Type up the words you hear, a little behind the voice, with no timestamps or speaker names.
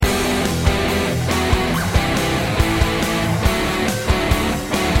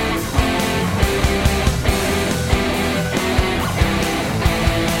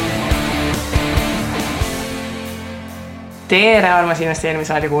Tere, armas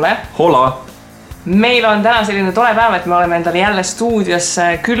investeerimisraadio kuule. Hola! Meil on täna selline tore päev, et me oleme endale jälle stuudios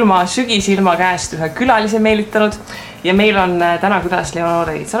külma sügisilma käest ühe külalise meelitanud. Ja meil on täna külas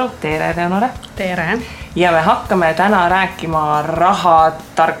Leonore Iitsalu. Tere, Leonore! Tere! Ja me hakkame täna rääkima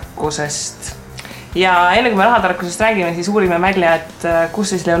rahatarkusest. Ja enne kui me rahatarkusest räägime, siis uurime välja, et kus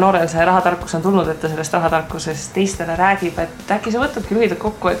siis Leonorel see rahatarkus on tulnud, et ta sellest rahatarkusest teistele räägib. Et äkki sa võtadki lühidalt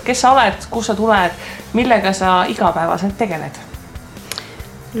kokku, et kes sa oled, kus sa tuled, millega sa igapäevaselt tegeled?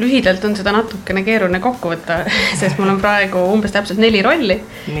 Lühidalt on seda natukene keeruline kokku võtta, sest mul on praegu umbes täpselt 4 rolli,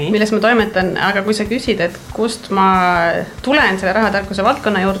 milles ma toimetan. Aga kui sa küsid, et kust ma tulen selle rahatarkuse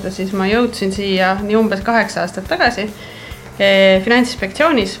valdkonna juurde, siis ma jõudsin siia nii umbes 8 aastat tagasi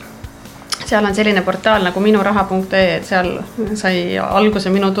Finantsinspektsioonis. Seal on selline portaal nagu minuraha.ee, et seal sai alguse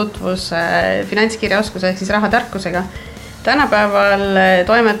minu tutvus finantskirjaoskuse ehk siis rahatarkusega. Tänapäeval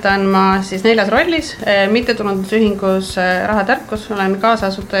toimetan ma siis 4 rollis, mittetulundusühingus Rahatarkus, olen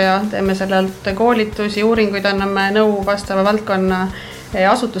kaasasutaja, teeme sellelt koolitusi, uuringuid, anname nõu vastava valdkonna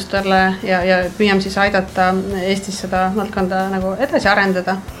asutustele ja püüame siis aidata Eestis seda valdkonda nagu edasi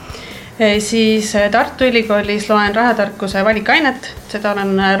arendada. Siis Tartu Ülikoolis loen rahatarkuse valikainet, seda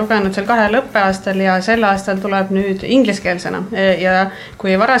olen lugenud seal 2 õppeaastal ja sel aastal tuleb nüüd ingliskeelsena. Ja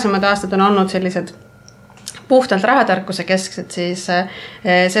kui varasemad aastad on olnud sellised puhtalt rahatarkuse kesksed, siis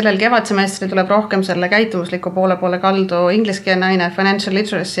sellel kevadsemestril tuleb rohkem selle käitumusliku poole kaldu ingliskeelne aine Financial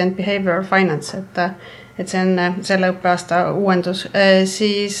Literacy and Behavioral Finance, et see on selle õppeaasta uuendus.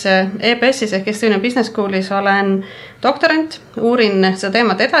 Siis EBS-is ehk Estonian Business Schoolis olen doktorant, uurin seda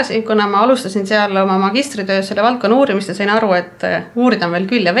teemat edasi, kuna ma alustasin seal oma magistritöös selle valdkonna uurimist ja sain aru, et uurida on veel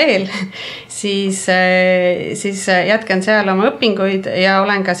küll ja veel, siis jätkan seal oma õpinguid ja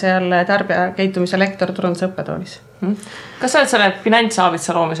olen ka seal tarbijakäitumise lektor turunduse õppetoolis. Kas sa oled selle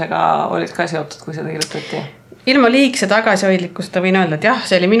finantsaabitsa loomisega olid ka seotud, kui seda kirjutati? Ilma liigse tagasihoidlikkust võin öelda, et jah,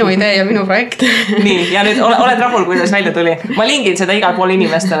 see oli minu idee ja minu projekt. Nii, ja nüüd oled rahul, kuidas välja tuli. Ma lingin seda igal pool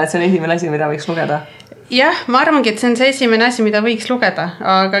inimestele, et see on esimene asi, mida võiks lugeda. Jah, ma arvangi, et see on see esimene asi, mida võiks lugeda,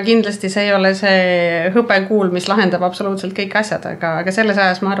 aga kindlasti see ei ole see hõbekuul, mis lahendab absoluutselt kõik asjad, aga selles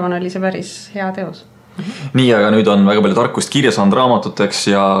ajas ma arvan, oli see päris hea teos. Nii, aga nüüd on väga palju tarkust kirja saanud raamatuteks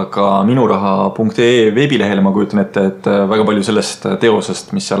ja ka minuraha.ee veebilehele ma kujutan ette, et väga palju sellest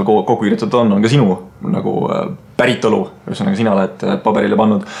teosest, mis seal kokku kirjutatud on ka sinu nagu päritolu, ühesõnaga sina oled paberile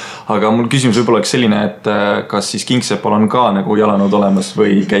pannud. Aga mul küsimus võib-olla oleks selline, et kas siis Kingsepal on ka nagu jalanud olemas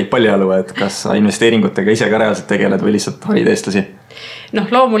või käib paljalu, et kas sa investeeringutega ise ka reaalselt tegeled või lihtsalt harid eestlasi?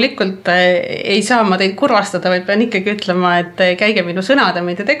 Loomulikult ei saa ma teid kurvastada, vaid pean ikkagi ütlema, et käige minu sõnade,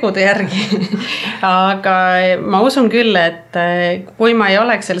 mitte tegude järgi. Aga ma usun küll, et kui ma ei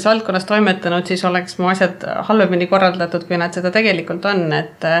oleks selles valdkonnas toimetanud, siis oleks mu asjad halvemini korraldatud, kui nad seda tegelikult on.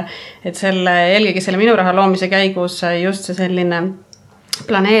 Et eelkõige selle minuraha loomise käigus just see selline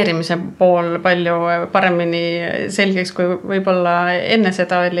planeerimise pool palju paremini selgeks, kui võib-olla enne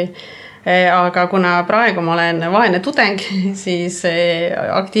seda oli. Aga kuna praegu ma olen vaene tudeng, siis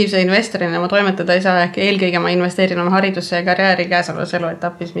aktiivse investorina ma toimetada ei saa, ehk eelkõige ma investeerin oma haridusse ja karjääri käesolevas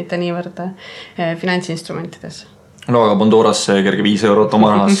eluetapis, mitte niivõrd finantsinstrumentides. No aga Pandorasse kerge 5 eurot, oma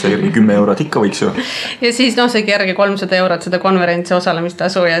rahasse kerge 10 eurot ikka võiks ju. Ja siis see kerge 300 eurot seda konverentsi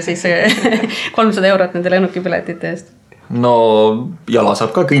osalemistasu ja siis 300 eurot nende lennukipiletite eest. No jala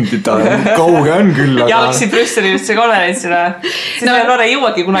saab ka kõndida, kauge on küll. Aga... Jalgsi Brüsselisse konverentsina. Siis Leonore ei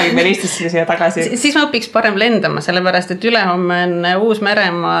jõuagi kunagi meil Eestisse siia tagasi. Siis ma õpiks parem lendama, sellepärast, et ülehomme on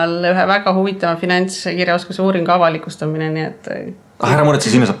Uus-Meremaal ühe väga huvitava finantskirjaoskuse uuringu avalikustamine, nii et... Ära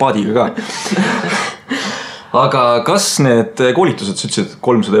muretse, sinna saab paadiga ka. Aga kas need koolitused, sa ütlesid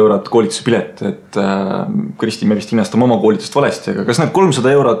 300 eurot koolituse pilet, et Kristi, me vist hinnastame oma koolitust valesti, aga kas need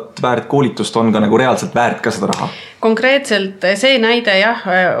 300 eurot väärt koolitust on ka nagu reaalselt väärt ka seda raha? Konkreetselt see näide jah,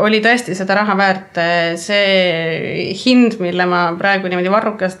 oli tõesti seda raha väärt. See hind, mille ma praegu niimoodi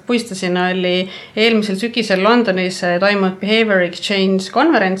varrukast puistasin, oli eelmisel sügisel Londonis toimunud Behavior Exchange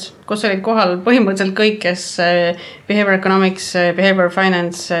konverents, kus olid kohal põhimõtteliselt kõik, kes Behavior Economics, Behavior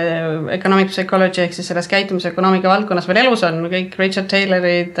Finance, Economic Psychology ehk siis selles käitumisökonoomika valdkonnas veel elus on, kõik Richard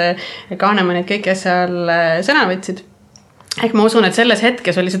Taylorid, Kahnemanid, kõik, kes seal sõna võtsid. Ehk ma usun, et selles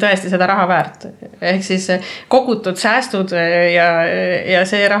hetkes oli see tõesti seda raha väärt. Ehk siis kogutud säästud ja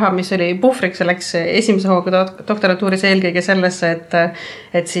see raha, mis oli puhvriks, läks esimese hooga doktoratuuris eelkõige sellesse,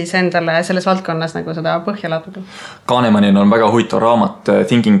 et siis endale selles valdkonnas nagu seda põhja laduda. Kahnemanil on väga huvitav raamat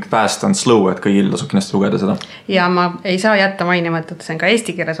Thinking Fast and Slow, et kõigil tasub kindlasti lugeda seda. Ja ma ei saa jätta mainimata, et see on ka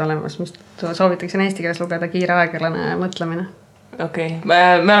eesti keeles olemas, mis soovitaksin eesti keeles lugeda Kiire aeglane mõtlemine. Okei.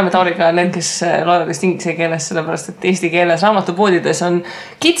 Me oleme Tauriga need, kes loevad vist inglise keeles, sellepärast et eesti keeles raamatupoodides on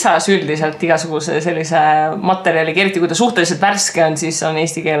kitsas üldiselt igasuguse sellise materjaliga, eriti kui ta suhteliselt värske on, siis on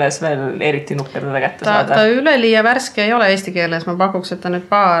eesti keeles veel eriti nukker teda kätte saada. Ta üleliia värske ei ole eesti keeles, ma pakuks, et ta nüüd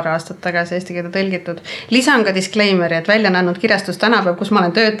paar aastat tagasi eesti keelde tõlgitud. Lisan ka disclaimeri, et välja näinud kirjastus tänapäev, kus ma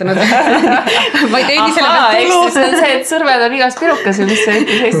olen töötanud. Ma ei teeni selle pealt tulu. See on see, et sõrmed on igast pirukas ja mis see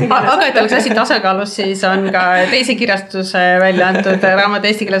ütles eesti keeles. Aga et oleks asi tasakaalus, siis on ka teisi kirjastuse välja antud raamat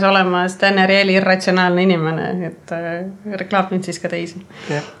eesti keeles olemas Dan Ariely Irratsionaalne inimene, et reklaamid siis ka teisi.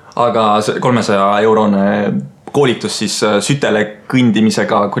 Aga 300-eurone koolitus siis sütele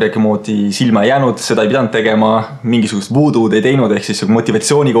kõndimisega kuidagimoodi silma ei jäänud, seda ei pidanud tegema, mingisugust voodoo'd ei teinud, ehk siis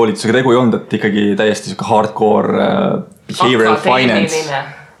motivatsioonikoolitusega tegu ei olnud, et ikkagi täiesti hardcore behavioral finance.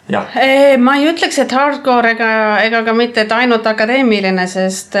 Ja. Ma ei ütleks, et hardcore ega ka mitte, et ainult akadeemiline,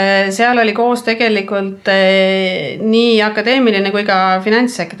 sest seal oli koos tegelikult nii akadeemiline kui ka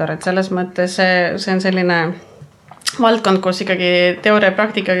finantssektor, et selles mõttes see on selline valdkond, kus ikkagi teooria ja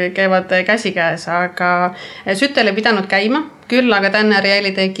praktika käivad käsikäes, aga sütel ei pidanud käima. Küll aga Dan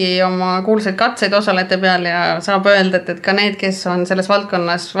Ariely tegi oma kuulsaid katseid osalejate peal ja saab öelda, et ka need, kes on selles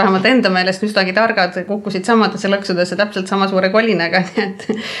valdkonnas vähemalt enda meelest üstagi targad, kukkusid samadesse lõksudesse täpselt sama suure kolinaga,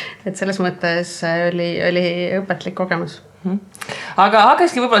 et selles mõttes oli õpetlik kogemus. Aga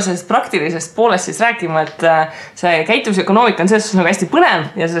hakkaski võib-olla sellest praktilisest poolest siis rääkima, et see käitumisökonoomika on selles nagu hästi põnev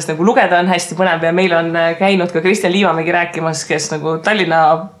ja sellest nagu lugeda on hästi põnev ja meil on käinud ka Kristjan Liivamägi rääkimas, kes nagu Tallinna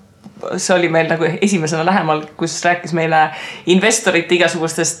see oli meil nagu esimesena lähemal, kus rääkis meile investorite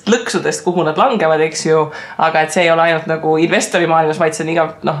igasugustest lõksudest, kuhu nad langevad, eks ju, aga et see ei ole ainult nagu investori maailmas, vaid see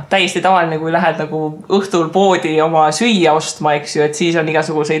on täiesti tavaline, kui lähed nagu õhtul poodi oma süüa ostma, eks ju, et siis on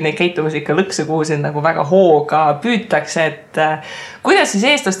igasuguseid neid käitumuslikke lõkse, kuhu siin nagu väga hooga püütakse, et kuidas siis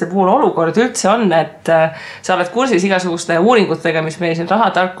eestlaste puhul olukord üldse on, et sa oled kursis igasuguste uuringutega, mis meil siin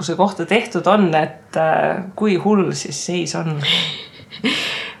rahatarkuse kohta tehtud on, et kui hull siis seis on?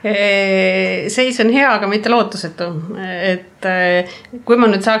 Seis on hea, aga mitte lootusetu, et kui ma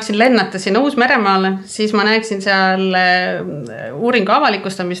nüüd saaksin lennata sinna Uus-Meremaale, siis ma näeksin seal uuringu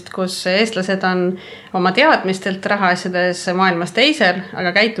avalikustamist, kus eestlased on oma teadmistelt rahaasjades maailmas teisel,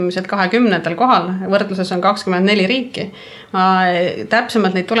 aga käitumiselt 20. kohal, võrdluses on 24 riiki. Ma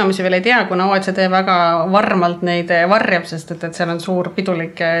täpsemalt neid tulemusi veel ei tea, kuna OECD väga varmalt neid varjab, sest et seal on suur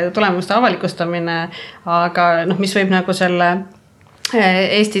pidulik tulemuste avalikustamine, aga mis võib nagu selle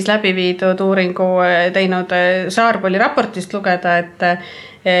Eestis läbi viidud uuringu teinud Saarpoli raportist lugeda, et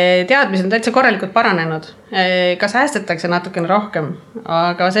teadmised on täitsa korralikult paranenud. Ka säästetakse natukene rohkem,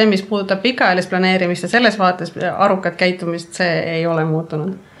 aga see, mis puudutab pikaajalist planeerimist ja selles vaates arukat käitumist, see ei ole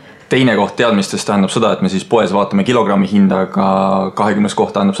muutunud. Teine koht teadmistest tähendab seda, et me siis poes vaatame kilogrammi hinda, aga 20.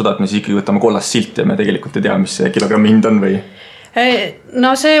 koht tähendab seda, et me siis ikkagi võtame kollast silti ja me tegelikult ei tea, mis see kilogrammi hind on või? No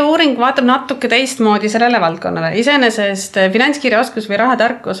see uuring vaatab natuke teistmoodi sellele valdkonnale. Iseenesest finantskirjaoskus või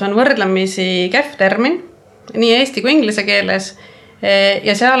rahatarkus on võrdlemisi kehv termin, nii eesti kui inglise keeles.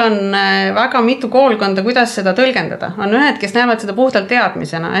 Ja seal on väga mitu koolkonda, kuidas seda tõlgendada. On ühed, kes näevad seda puhtalt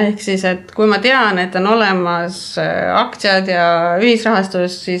teadmisena. Ehk siis, et kui ma tean, et on olemas aktsiad ja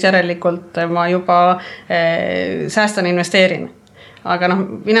ühisrahastus, siis järelikult ma juba säästan investeerin. Aga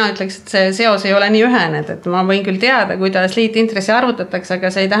mina ütleks, et see seos ei ole nii ühene, et ma võin küll teada, kuidas liitintressi arvutatakse,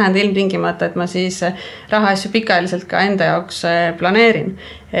 aga see ei tähenda ilmtingimata, et ma siis rahaasju pikaajaliselt ka enda jaoks planeerin.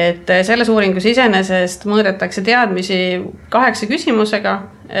 Et selles uuringus iseenesest mõõdetakse teadmisi 8 küsimusega.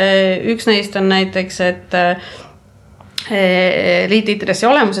 Üks neist on näiteks, et liitintressi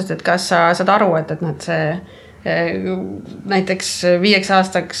olemusest, et kas sa saad aru, et see näiteks 5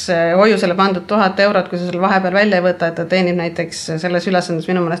 aastaks hoiusele pandud 1000 eurot, kui sa selle vahepeal välja ei võta, et ta teenib näiteks selles ülesandes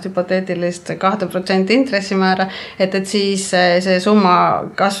minu mõnest hüpoteetilist 2% intressimäära, et siis see summa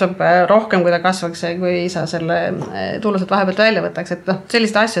kasvab rohkem, kui ta kasvaks, kui sa selle tulused vahepealt välja võtaks. Et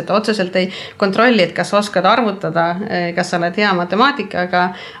sellist asja, et otseselt ei kontrolli, et kas oskad arvutada, kas sa oled hea matemaatikaga,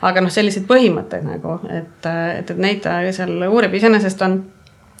 aga selliseid põhimõtteid nagu, et neid seal uurib. Iseenesest on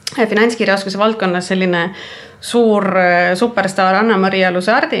finantskirjaoskuse valdkonnas selline suur superstaar Anna-Maria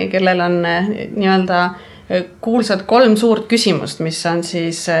Lusardi, kellel on nii-öelda kuulsad 3 suurt küsimust, mis on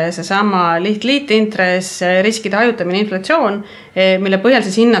siis seesama liitintress, riskide hajutamine, inflatsioon, mille põhjal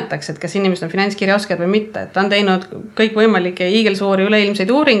siis hinnatakse, et kas inimesed on finantskirjaoskajad või mitte. Ta on teinud kõik võimalikke iigelsuuri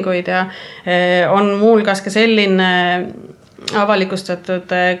üleilmseid uuringuid ja on muulgas ka selline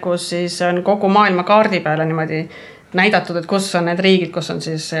avalikustatud, kus siis on kogu maailma kaardi peale niimoodi näidatud, et kus on need riigid, kus on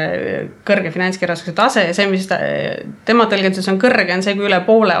siis kõrge finantskirjaoskuse tase ja see, mis tema tõlgenduses on kõrge, on see, kui üle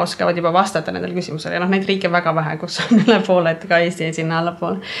poole oskavad juba vastata nendel küsimusele. Ja neid riike väga vähe, kus on üle poole, et ka Eesti sinna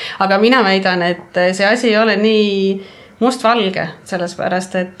allapoole. Aga mina väidan, et see asi ei ole nii mustvalge, selles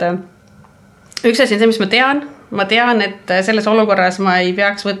pärast, et üks asi on see, mis ma tean, et selles olukorras ma ei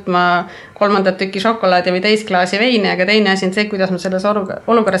peaks võtma 3. tükki šokolaadi või 2 klaasi veini, aga teine asi on see, kuidas ma selles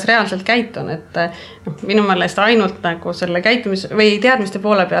olukorras reaalselt käitun, et minu meelest ainult nagu selle või teadmiste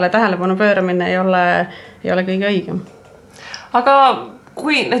poole peale tähelepanu pööramine ei ole kõige õigem. Aga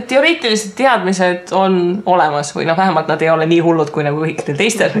kui need teoreetilised teadmised on olemas või vähemalt nad ei ole nii hullud kui nagu kõik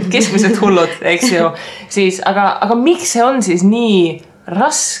teistel keskmised hullud, eks ju, siis, aga miks see on siis nii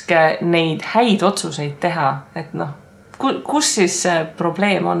raske neid häid otsuseid teha, et kus siis see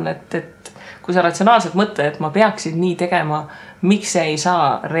probleem on, et kui sa ratsionaalselt mõtle, et ma peaksid nii tegema, miks see ei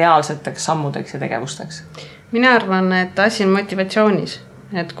saa reaalseteks sammudeks ja tegevusteks? Mina arvan, et asi on motivatsioonis,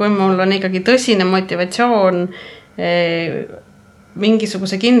 et kui mul on ikkagi tõsine motivatsioon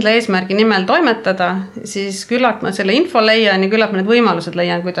mingisuguse kindla eesmärgi nimel toimetada, siis küllap ma selle info leian ja küllap ma need võimalused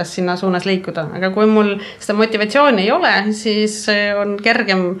leian, kuidas sinna suunas liikuda. Aga kui mul seda motivatsiooni ei ole, siis on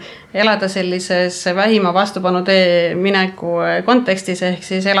kergem elada sellises vähima vastupanu tee mineku kontekstis, ehk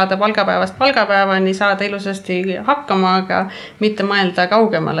siis elada palgapäevast palgapäevani, saada ilusasti hakkama, aga mitte mõelda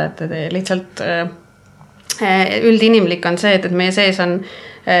kaugemale, et lihtsalt üldinimlik on see, et meie sees on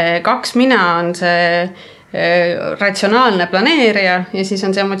 2 mina, on see ratsionaalne planeerija ja siis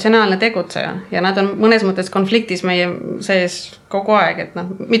on see emotsionaalne tegutseja ja nad on mõnes mõttes konfliktis meie sees kogu aeg, et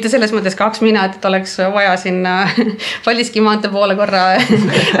mitte selles mõttes 2 mina, et oleks vaja sinna Paldiski maantee poole korra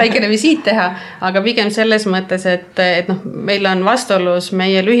väikene visiit teha, aga pigem selles mõttes, et meil on vastuolus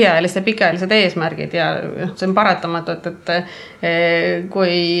meie lühiajalised ja pikaajalised eesmärgid ja see on paratamatu, et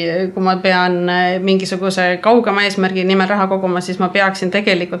kui ma pean mingisuguse kaugema eesmärgi nimel raha koguma, siis ma peaksin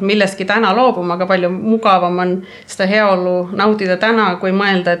tegelikult millestki täna loobuma, aga palju mugavam on seda heaolu nautida täna, kui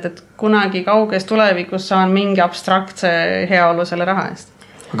mõelda, et kunagi kauges tulevikus saan mingi abstraktse heaolu selle raha eest.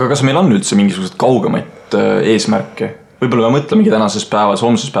 Aga kas meil on üldse mingisugused kaugemaid eesmärke? Võib-olla me mõtlemegi tänases päevas,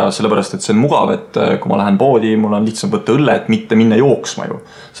 homses päevas, sellepärast, et see on mugav, et kui ma lähen poodi, mul on lihtsam võtta õlle, et mitte minna jooksma ju.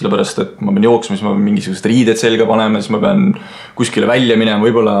 Sellepärast, et ma pean jooksma, siis ma pean mingisugused riided selga panema, siis ma pean kuskile välja minema,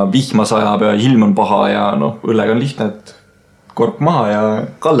 võib-olla vihma sajab ja ilm on paha ja õllega on lihtne, et kork maha ja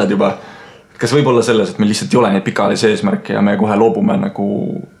kallad juba. Kas võib olla selles, et meil lihtsalt ei ole neid pikaajalisi eesmärke ja me kohe loobume nagu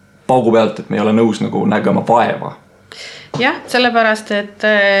paugu pealt, et me ei ole nõus nagu nägema vaeva? Jah, sellepärast, et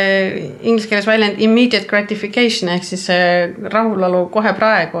inglise keeles väljend immediate gratification ehk siis rahulolu kohe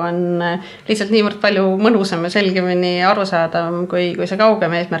praegu on lihtsalt niivõrd palju mõnusam ja selgemini arusaadav kui see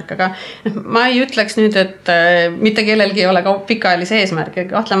kaugem eesmärk, aga ma ei ütleks nüüd, et mitte kellelgi ei ole pikaajalisi eesmärke,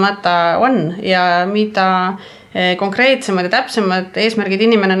 kahtlemata on ja mida konkreetsemad ja täpsemad eesmärgid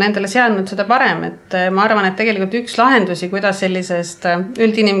inimene on endale seadnud, seda parem, et ma arvan, et tegelikult üks lahendusi, kuidas sellisest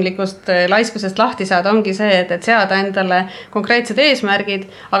üldinimlikust laiskusest lahti saada, ongi see, et seada endale konkreetsed eesmärgid,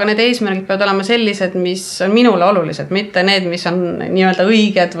 aga need eesmärgid peavad olema sellised, mis on minule olulised, mitte need, mis on nii-öelda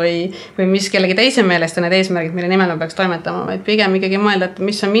õiged või mis kellegi teise meelest on need eesmärgid, mille nimel ma peaks toimetama, vaid pigem ikkagi mõelda, et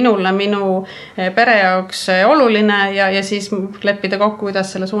mis on minule, minu pere jaoks oluline ja siis leppida kokku,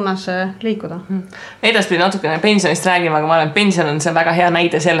 kuidas selle suunas liikuda. Edaspidi natukene pensionist räägime, aga ma arvan, pension on see väga hea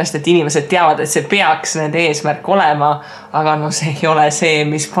näide sellest, et inimesed teavad, et see peaks nende eesmärk olema, aga see ei ole see,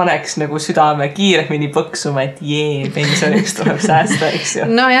 mis paneks nagu südame kiiremini põksuma, et pensioniks tuleb säästa, eks ju.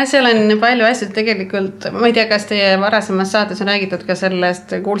 No jah, seal on palju asju tegelikult, ma ei tea, kas teie varasemas saates on räägitud ka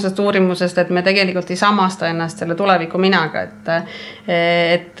sellest kuulsast uurimusest, et me tegelikult ei samasta ennast selle tuleviku minaga,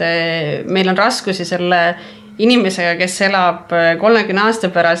 et meil on raskusi selle inimesega, kes elab 30 aasta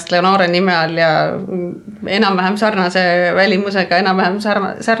pärast Leonore nime all ja enam-vähem sarnase välimusega, enam-vähem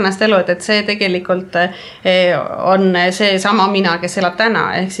sarnast elu, et see tegelikult on see sama mina, kes elab täna.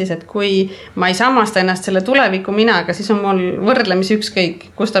 Ehk siis, et kui ma ei samasta ennast selle tuleviku minaga, siis on mul võrdlemisi ükskõik,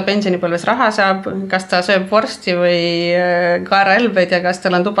 kus ta pensionipõlves raha saab, kas ta sööb vorsti või kaeraelbeid ja kas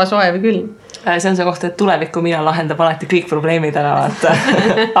tal on tuba soe või külm. See on see koht, et tuleviku mina lahendab alati kõik probleemid ära,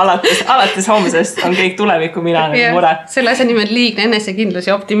 alates homsest on kõik tuleviku mina mure. Selle asja nimel liigne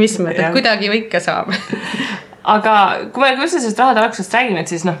enesekindlus ja optimism, et kuidagi võike saab. Aga kui me sellest rahatarkusest räägime, et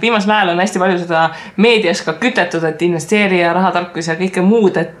siis viimasel ajal on hästi palju seda meedias ka kütetud, et investeerija, rahatarkus ja kõike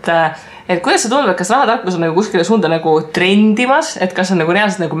muud, et kuidas sa tundub, et kas rahatarkus on nagu kuskile suunda nagu trendimas, et kas on nagu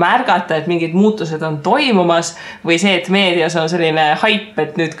reaalselt nagu märgata, et mingid muutused on toimumas või see, et meedias on selline haip,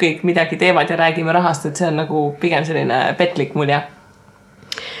 et nüüd kõik midagi teevad ja räägime rahast, et see on nagu pigem selline petlik mulje?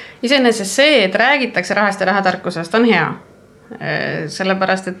 Iseenesest see, et räägitakse rahast ja rahatarkusest on hea.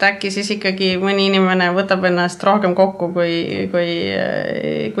 Sellepärast, et äkki siis ikkagi mõni inimene võtab ennast rohkem kokku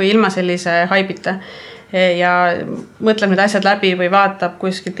kui ilma sellise haibita ja mõtleb need asjad läbi või vaatab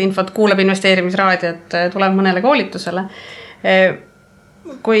kuskilt infot, kuulab investeerimisraadiot, tuleb mõnele koolitusele.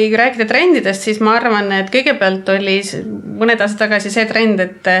 kui rääkida trendidest, siis ma arvan, et kõigepealt oli mõned aastad tagasi see trend,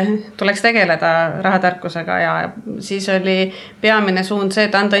 et tuleks tegeleda rahatarkusega ja siis oli peamine suund see,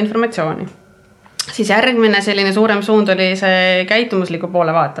 et anda informatsiooni. Siis järgmine selline suurem suund oli see käitumusliku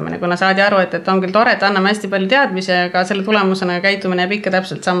poole vaatamine, kuna saadi aru, et on küll tore, et anname hästi palju teadmisi, aga selle tulemusena käitumine jääb ikka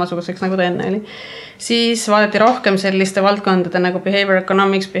täpselt samasuguseks, nagu ta enne oli. Siis vaadati rohkem selliste valdkondade nagu behavior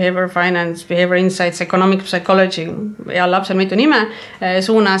economics, behavior finance, behavior insights, economic psychology ja lapsel mitu nime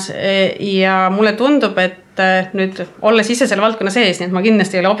suunas ja mulle tundub, et nüüd olles ise selle valdkonna sees, nii et ma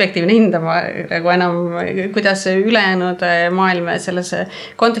kindlasti ei ole objektiivne hindama nagu enam, kuidas ülejäänud maailm selles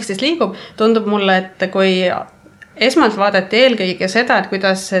kontekstis liigub, tundub mulle, et kui esmalt vaadati eelkõige seda, et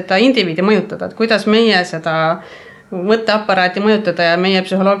kuidas seda indiviidi mõjutada, et kuidas meie seda mõtteaparaati mõjutada ja meie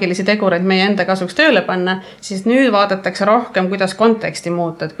psühholoogilisi tegureid meie enda kasuks tööle panna, siis nüüd vaadatakse rohkem, kuidas konteksti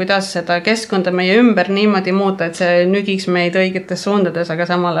muuta, et kuidas seda keskkonda meie ümber niimoodi muuta, et see nügiks meid õigetes suundades, aga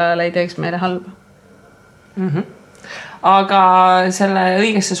samal ajal ei teeks meile halba. Aga selle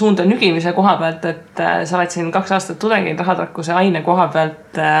õigesse suunda nügimise koha pealt, et sa oled siin 2 aastat tudengid rahatarkuse aine koha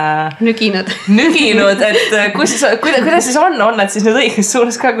pealt nüginud, et kuidas siis on nad siis nüüd õiges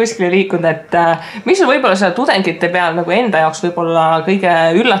suunas ka kuskile liikunud, et mis on võib-olla selle tudengite peal nagu enda jaoks võib-olla kõige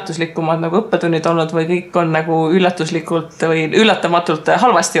üllatuslikumad nagu õppetunnid olnud või kõik on nagu üllatuslikult või üllatamatult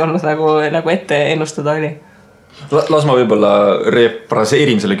halvasti olnud nagu ette ennustada oli? Las ma võib-olla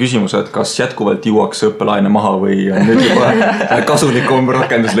repraseerin selle küsimuse, et kas jätkuvalt juuakse õppelaine maha või on nüüd juba kasulikum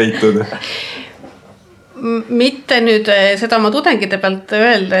rakendus leitud? Mitte nüüd seda oma tudengite pealt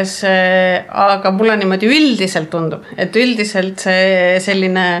öeldes, aga mulle niimoodi üldiselt tundub, et üldiselt see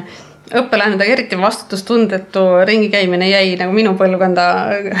selline õppelainudega eriti vastutustundetu ringi käimine jäi nagu minu põlvkonda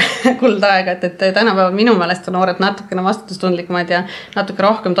kuldaega, et tänapäeval minu meelest on noored natukene vastutustundlikumad ja natuke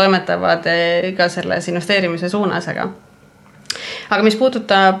rohkem toimetavad ka selles investeerimise suunas, aga mis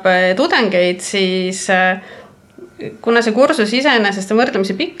puudutab tudengeid, siis kuna see kursus iseenesest on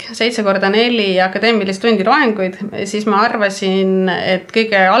võrdlemisi pikk, 7x4 akadeemilist tundi loenguid, siis ma arvasin, et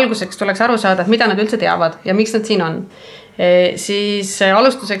kõige alguseks tuleks aru saada, et mida nad üldse teavad ja miks nad siin on. Siis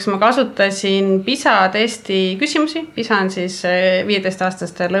alustuseks ma kasutasin PISA testi küsimusi. PISA on siis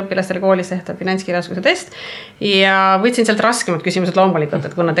 15-aastastele õpilastele koolis tehtav finantskirjaoskuse test ja võtsin sealt raskemad küsimused loomulikult,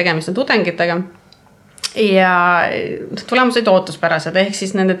 et kuna tegemist on tudengitega ja tulemused ootuspärased, ehk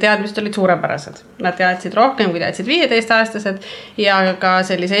siis nende teadmised olid suurepärased. Nad teadsid rohkem, kui teadsid 15-aastased ja ka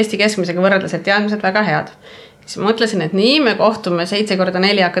sellise Eesti keskmisega võrreldes, et teadmised väga head. Siis mõtlesin, et nii, me kohtume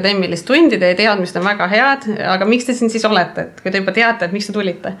 7x4 akadeemilist tundide ja teadmised on väga head, aga miks te siin siis olete, et kui te juba teate, et miks te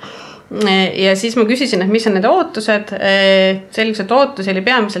tulite. Ja siis ma küsisin, et mis on nende ootused. Selgus, et ootusi oli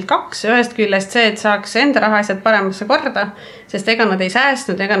peamiselt 2. Ühest küljest see, et saaks enda rahaasjad paremasse korda, sest ega nad ei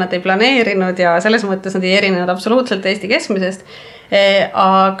säästnud, ega nad ei planeerinud ja selles mõttes nad ei erinenud absoluutselt Eesti keskmisest.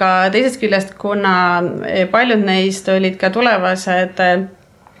 Aga teisest küljest, kuna paljud neist olid ka tulevased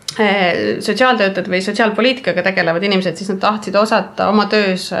sotsiaaltöötajad või sotsiaalpoliitikaga tegelevad inimesed, siis nad tahtsid osata oma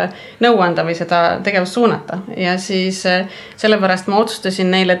töös nõu anda või seda tegevust suunata. Ja siis sellepärast ma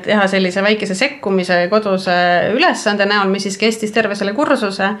otsustasin neile teha sellise väikese sekkumise koduse ülesande näol, mis siis kestis terve selle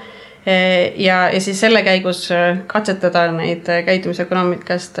kursuse ja siis selle käigus katsetada neid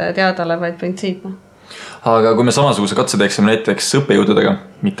käitumisökonoomikast teada olevaid printsiipe. Aga kui me samasuguse katse teeksime näiteks õppejõududega,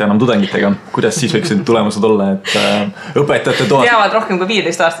 mitte enam tudengitega, kuidas siis võiksid tulemused olla, et õpetajate toa... Teavad rohkem kui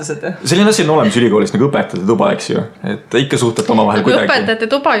 15-aastased. Selline asi on olemas ülikoolis nagu õpetajate tuba, eks ju. Et ikka suhtlete oma vahel kuidagi. Õpetajate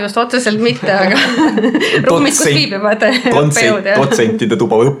tuba just otseselt mitte, aga ruumis, kus viibivad õppejõud. Dotsentide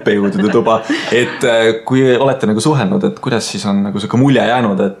tuba, õppejõudude tuba. Et kui olete nagu suhelnud, et kuidas siis on nagu see mulje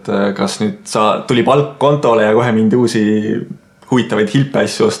jäänud, et kas nüüd tuli palk kontole ja kohe mindi uusi huvitavaid hilpe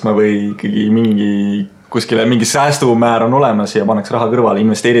asju ostma või ikkagi kuskile mingi säästumäär on olemas ja pannakse raha kõrvale,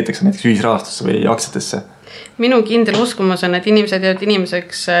 investeeritakse näiteks ühisrahastusse või aktsiatesse? Minu kindel uskumus on, et inimesed jäävad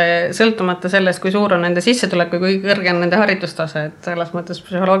inimeseks sõltumata sellest, kui suur on nende sissetulek või kui kõrge on nende haridustase. Et selles mõttes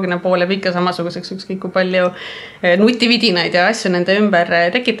psühholoogiline pool jääb ikka samasuguseks ükskõik kui palju nutividinaid ja asju nende ümber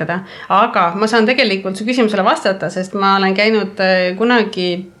tekitada. Aga ma saan tegelikult su küsimusele vastata, sest ma olen käinud kunagi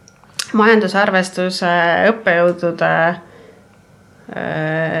majandusarvestuse õppejõudude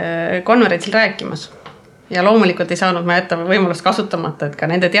konverentsil rääkimas. Ja loomulikult ei saanud ma jätta võimalust kasutamata, et ka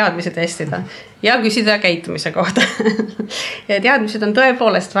nende teadmisi testida ja küsida käitumise kohta. Ja teadmised on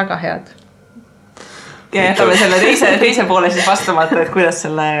tõepoolest väga head. Ja jätame selle teise poole siis vastamata, et kuidas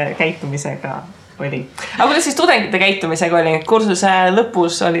selle käitumisega oli. Aga kuidas siis tudengite käitumisega oli? Kursuse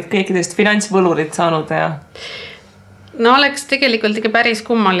lõpus olid kõikidest finantsvõlurid saanud ja... No oleks tegelikult ikka päris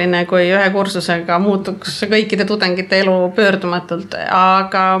kummaline, kui ühe kursusega muutuks kõikide tudengite elu pöördumatult,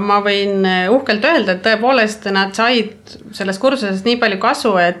 aga ma võin uhkelt öelda, et tõepoolest nad said sellest kursusest nii palju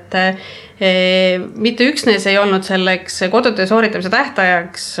kasu, et mitte üksnes ei olnud selleks kodutöö sooritamise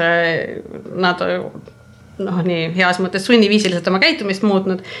tähtajaks nad nii heas mõttes sunniviisiliselt oma käitumist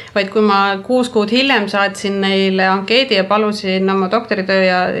muutnud, vaid kui ma 6 kuud hiljem saatsin neile ankeedi ja palusin oma doktoritöö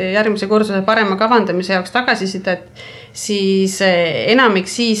ja järgmise kursuse parema kavandamise jaoks tagasisidet, siis enamik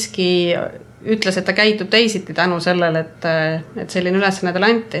siiski ütles, et ta käitub teisiti tänu sellele, et selline ülesanne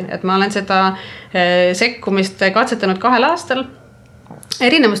talle anti. Et ma olen seda sekkumist katsetanud 2 aastal.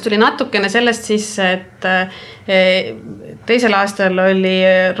 Erinevus tuli natukene sellest sisse, et teisel aastal oli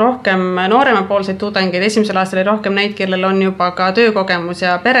rohkem nooremapoolseid tudengeid, esimesel aastal oli rohkem neid, kellel on juba ka töökogemus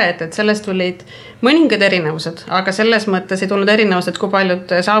ja pere, et sellest tulid mõningad erinevused, aga selles mõttes ei tulnud erinevused, kui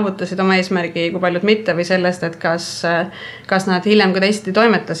paljud saavutasid oma eesmärgi, kui paljud mitte või sellest, et kas nad hiljem ka teisiti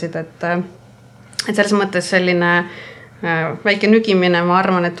toimetasid, et selles mõttes selline väike nügimine, ma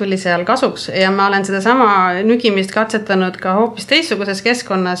arvan, et tuli seal kasuks ja ma olen seda sama nügimist katsetanud ka hoopis teistsuguses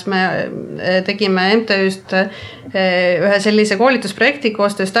keskkonnas. Me tegime MTÜ-st ühe sellise koolitusprojekti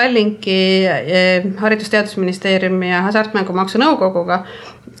koostöös Tallinki, Haridus-Teadusministeeriumi ja Hasartmängumaksu nõukoguga.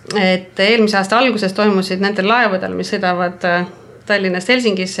 Et eelmise aasta alguses toimusid nendel laevadel, mis sõidavad Tallinnast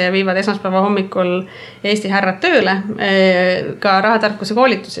Helsingisse ja viivad esmaspäeva hommikul Eesti härrad tööle, ka rahatarkuse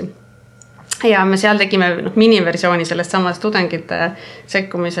koolitusi. Ja me seal tegime miniversiooni sellest samast tudengite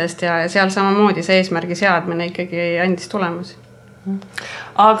sekkumisest ja seal samamoodi see eesmärgi seadmine ikkagi andis tulemusi.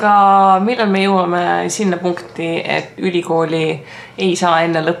 Aga millal me jõuame sinna punkti, et ülikooli ei saa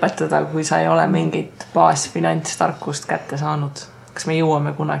enne lõpetada, kui sa ei ole mingit baasfinantstarkust kätte saanud? Kas me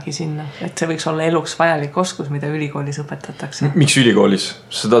jõuame kunagi sinna, et see võiks olla eluks vajalik oskus, mida ülikoolis õpetatakse? Miks ülikoolis?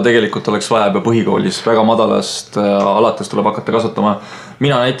 Seda tegelikult oleks vaja juba põhikoolis. Väga madalast alates tuleb hakata kasvatama.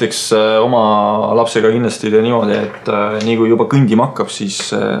 Mina näiteks oma lapsega kindlasti teen niimoodi, et nii kui juba kõndima hakkab,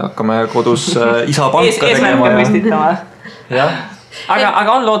 siis hakkame kodus isa palka tegema.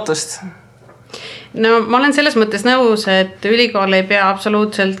 Aga on lootust? No ma olen selles mõttes nõus, et ülikool ei pea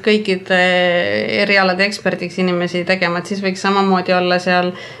absoluutselt kõikide erialade eksperdiks inimesi tegema, et siis võiks samamoodi olla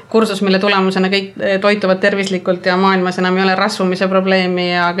seal kursus, mille tulemusena kõik toituvad tervislikult ja maailmas enam ei ole rasvumise probleemi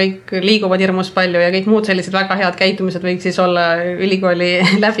ja kõik liiguvad hirmus palju ja kõik muud sellised väga head käitumised võiks siis olla ülikooli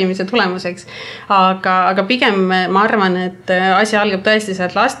läbimise tulemuseks. Aga pigem ma arvan, et asi algab tõesti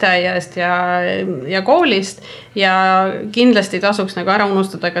sealt lasteaiast ja koolist ja kindlasti tasuks nagu ära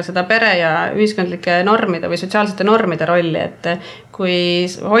unustada ka seda pere ja ühiskondlike normide või sotsiaalsete normide rolli, et kui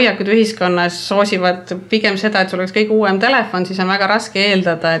hoiakud ühiskonnas soosivad pigem seda, et sul oleks kõige uuem telefon, siis on väga raske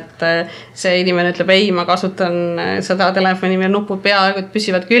eeldada, et see inimene ütleb, ei, ma kasutan seda telefoni, mille nupud peaaegu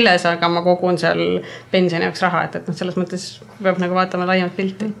püsivad küljes, aga ma kogun seal pensioni jaoks raha, et selles mõttes peab nagu vaatama laiemalt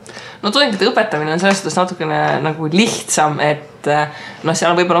pilti. No tudengite õpetamine on selles suhtes natukene nagu lihtsam, et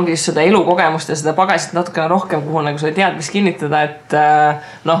seal võib-olla ongi just seda elukogemust ja seda pagasit natukene rohkem, kuhu nagu seda teadmist kinnitada, et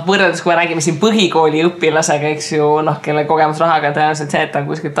võrreldes, kui me räägime siin põhikooli õpilasega, eks ju, kelle kogemus rahaga tõenäoliselt see, et ta on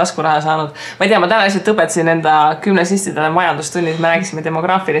kuskilt taskuraha saanud. Ma ei tea, ma täna lihtsalt õpetasin enda gümnasistidele majandustunnid, me rääkisime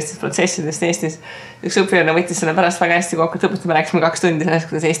demograafilistest protsessidest Eestis. Üks õpilane võttis selle pärast väga hästi kokku, et õpetame rääkisime 2 tundi sellest,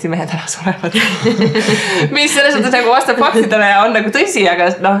 kuidas Eesti mehed ära surevad. Mis selles suhtes nagu vastab faktidele ja on nagu tõsi, aga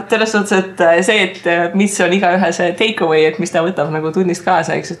selles suhtes, et see, et mis on igaühe see takeaway, et mis ta võtab nagu tunnist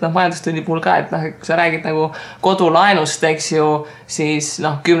kaasa, eks, et majandustundi puhul ka, et kui sa räägid nagu kodulaenust, eks ju, siis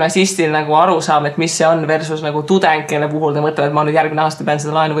gümnasistil nagu aru saab, et mis see on versus nagu tudeng, kelle puhul ta mõtleb, et ma nüüd järgmine aasta pean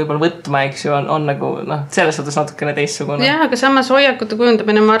seda laenu võib-olla võtma, eks ju, on nagu selles suhtes natukene teistsugune. Jah, aga samas hoiakute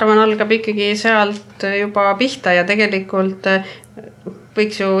kujundamine, ma arvan, algab ikkagi sealt juba pihta ja tegelikult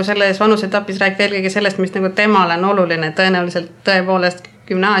võiks ju selles vanusetapis rääkida eelkõige sellest, mis nagu temale on oluline, tõenäoliselt tõepoolest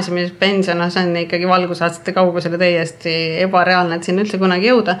gümnaasiumis pensiona, see on ikkagi valgusaatsete kaugusele täiesti ebareaalne, et sinna üldse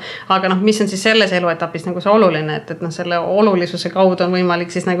kunagi jõuda. Aga mis on siis selles eluetapis nagu see oluline, et selle olulisuse kaudu on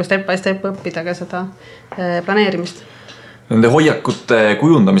võimalik siis nagu step by step õppida ka seda planeerimist. Nende hoiakute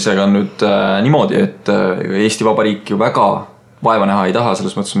kujundamisega on nüüd niimoodi, et Eesti Vabariik ju väga vaeva näha ei taha,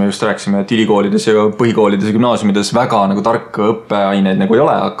 selles mõttes me just rääkisime, et ülikoolides ja põhikoolides ja gümnaasiumides väga nagu tarka õppeaineid nagu ei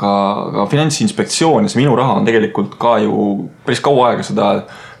ole, aga Finantsinspektsioon ja see minu raha on tegelikult ka ju päris kaua aega seda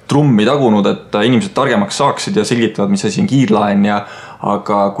trummi tagunud, et inimesed targemaks saaksid ja selgitavad, mis asi on kiirlaen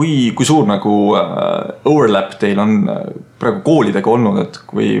aga kui suur nagu overlap teil on praegu koolidega olnud, et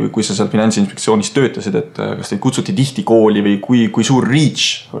kui sa seal Finantsinspektsioonis töötasid, et kas teid kutsuti tihti kooli või kui suur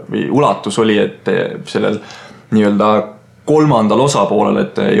reach või ulatus oli, et sellel nii-öelda kolmandal osapoolel,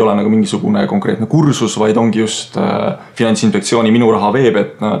 et ei ole nagu mingisugune konkreetne kursus, vaid ongi just Finantsinspektsiooni Minu raha veeb,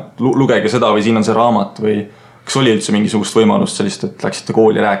 et lugege seda või siin on see raamat või kas oli üldse mingisugust võimalust sellist, et läksite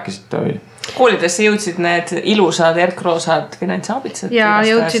kooli ja rääkisite või? Koolidesse jõudsid need ilusad erkroosad finantsabitsed? Ja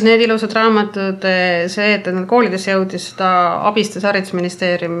jõudsid need ilusad raamatud, see, et need koolidesse jõudis, seda abistas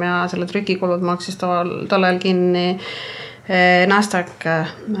haridusministeerium ja selle trükikulud maksis tollel kinni Nasdaq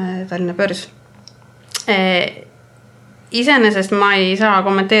Tallinna börs. Iseenesest ma ei saa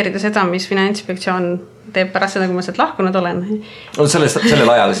kommenteerida seda, mis Finantsinspektsioon teeb pärast seda, kui ma sealt lahkunud olen. Sellel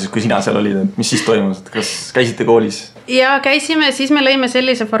ajal siis, kui sina seal olid, mis siis toimus? Kas käisite koolis? Ja käisime, siis me lõime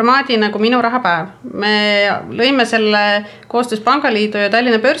sellise formaadi nagu Minu rahapäev. Me lõime selle koostöös Pangaliidu ja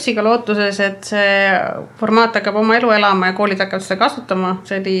Tallinna börsiga lootuses, et see formaat hakkab oma elu elama ja koolid hakkavad seda kasutama.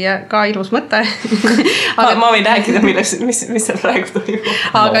 See oli ka ilus mõte. Ma võin rääkida, mis seal praegu toimub.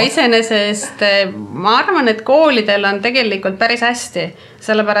 Aga iseenesest ma arvan, et koolidel on tegelikult päris hästi,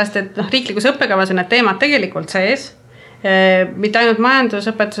 sellepärast, et riiklikus õppekavas on need teemad tegelikult sees. Mitte ainult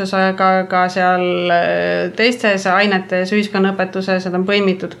majandusõpetuses, aga ka seal teistes ainetes, ühiskonnaõpetuses, need on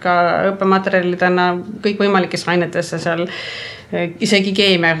põimitud ka õppematerjalidena kõik võimalikes ainetesse seal. Isegi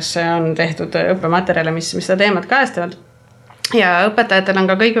keemias on tehtud õppematerjale, mis seda teemat kajastavad. Ja õpetajatel on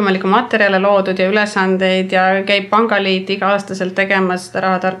ka kõikvõimaliku materjale loodud ja ülesandeid ja käib Pangaliit iga-aastaselt tegemas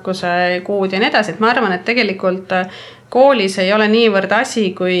rahatarkuse kuud ja nii edasi. Et ma arvan, et tegelikult koolis ei ole niivõrd asi,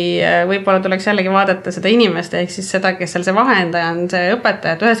 kui võib-olla tuleks jällegi vaadata seda inimest, ehk siis seda, kes seal see vahendaja on, see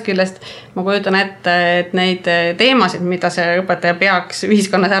õpetaja. Et ühest küljest ma kujutan ette, et neid teemasid, mida see õpetaja peaks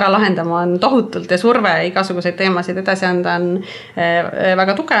ühiskonnas ära lahendama, on tohutult ja surve igasuguseid teemasid edasi anda on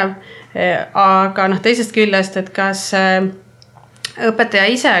väga tugev. Aga teisest küljest, et kas õpetaja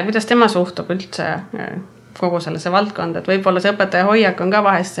ise, kuidas tema suhtub üldse kogu sellesse valdkonda, et võib-olla see õpetaja hoiak on ka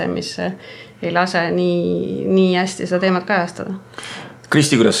vahest see, mis ei lase nii hästi seda teemat kajastada.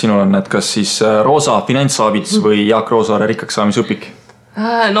 Kristi, kuidas sinul on, et kas siis Roosa finantsabits või Jaak Roosaare rikkaks saamisõpik?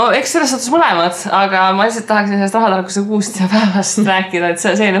 No eks selles suhtes mõlemad, aga ma lihtsalt tahaksin sellest rahatarkuse kuust ja päevast rääkida, et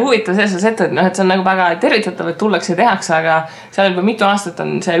see on selline huvitav selles ette, et see on nagu väga tervitatav, et tullakse ja tehakse, aga seal juba mitu aastat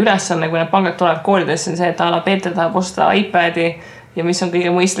on see ülesanne, kui need pangad tulevad koolidesse, on see, et ala Peeter tahab osta iPadi ja mis on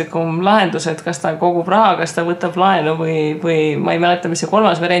kõige mõistlikum lahendus, et kas ta kogub raha, kas ta võtab laenu või ma ei mäleta, mis see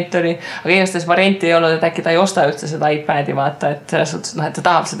kolmas variant oli, aga igatahes varianti ei olnud, et äkki ta ei osta üldse seda iPadi, vaata, et selles suhtes, et ta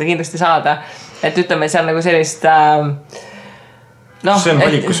tahab seda kindlasti saada. Et ütleme, seal nagu sellist see on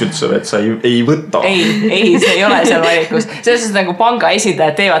valikus üldse, et sa ei võta. Ei, see ei ole seal valikus. Selles on nagu panga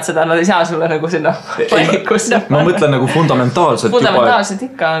esindajad teevad seda, nad ei saa sulle nagu sinna valikus. Ma mõtlen nagu fundamentaalselt. Fundamentaalselt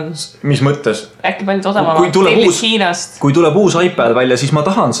ikka on. Mis mõttes? Äkki paljud odavama tellis Hiinast. Kui tuleb uus iPad välja, siis ma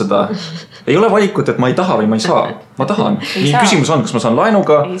tahan seda. Ei ole valikut, et ma ei taha või ma ei saa. Ma tahan. Nii küsimus on, kas ma saan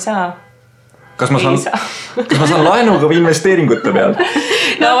laenuga? Ei saa. Kas ma saan laenuga või investeeringute pealt?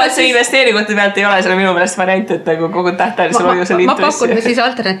 No see investeeringute pealt ei ole selle minu meelest variant, et nagu kogu tähtajalisel hoiusel intressi. Ma pakun siis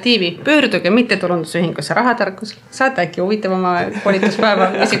alternatiivi. Pöörduge mittetulundusühingusse rahatarkus. Saate äkki huvitav oma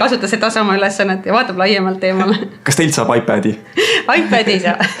koolituspäeva, mis ei kasuta seda sama ülesannet ja vaatab laiemalt teemale. Kas teilt saab iPadi? iPadi ei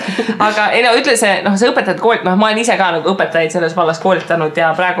saa. Aga ütle see õpetajad koolilt, ma olen ise ka nagu õpetajaid selles vallas koolitanud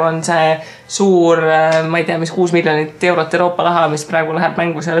ja praegu on see suur, ma ei tea, mis 6 miljonit eurot Euroopa raha, mis praegu läheb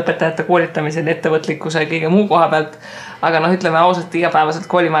mängu seal õpetajate koolitamisel, ettevõtlikkuse ja kõige muu koha pealt. Aga ütleme ausalt igapäevaselt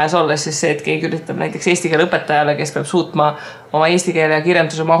koolimajas olles, siis see, et keegi üritab näiteks eesti keele õpetajale, kes peab suutma oma eesti keele ja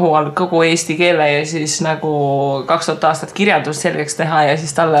kirjanduse mahu all kogu eesti keele ja siis nagu 2000 aastat kirjandust selgeks teha ja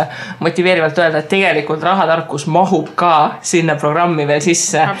siis talle motiveerivalt öelda, et tegelikult rahatarkus mahub ka sinna programmi veel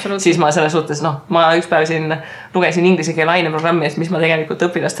sisse. Siis ma selles suhtes, ma üks päev siin lugesin inglise keele aineprogrammi, et mis ma tegelikult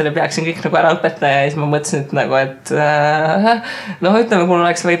õpilastele peaksin kõik nagu ära õpetaja ja siis ma mõtlesin, et nagu, et ütleme, kui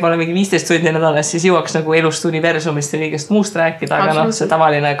oleks võib-olla mingi 15 tundi nädalas, siis jõuaks nagu elust universumist ja kõigest muust rääkida, aga see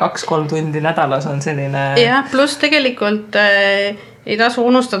tavaline 2-3 tundi nädalas on selline. Ja pluss tegelikult ei tasu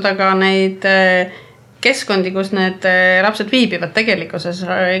unustada ka neid keskkondi, kus need lapsed viibivad tegelikkuses,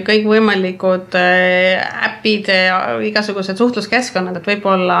 kõik võimalikud äpid ja igasugused suhtluskeskkonnad, et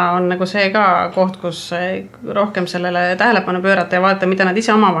võib-olla on nagu see ka koht, kus rohkem sellele tähelepanu pöörata ja vaadata, mida nad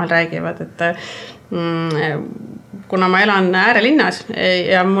ise omavahel räägivad, et kuna ma elan äärelinnas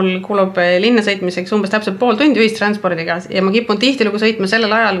ja mul kulub linna sõitmiseks umbes täpselt pool tundi ühistranspordiga ja ma kipun tihtilugu sõitma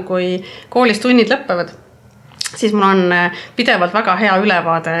sellel ajal, kui koolis tunnid lõppevad, siis mul on pidevalt väga hea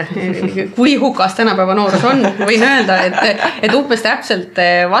ülevaade, kui hukas tänapäeva noorus on. Võin öelda, et umbes täpselt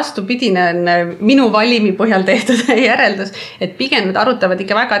vastupidine on minu valimi põhjal tehtud järeldus, et pigem nad arutavad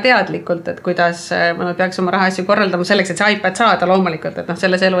ikka väga teadlikult, et kuidas nad peaks oma rahaasju korraldama selleks, et see iPad saada loomulikult, et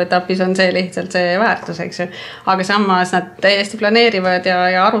selles eluetapis on see lihtsalt see väärtus, eks ju. Aga samas nad täiesti planeerivad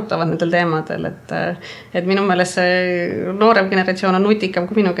ja arutavad nendel teemadel, et minu meelest see noorem generatsioon on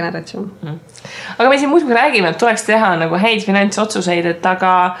nutikam kui minu generatsioon. Aga me siin muidugi räägime, et tuleks teha nagu häid finantsotsuseid, et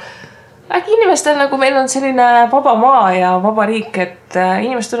aga äkki inimestel nagu meil on selline vaba maa ja vaba riik, et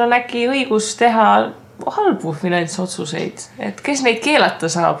inimestel on äkki õigus teha halbu finantsotsuseid, et kes neid keelata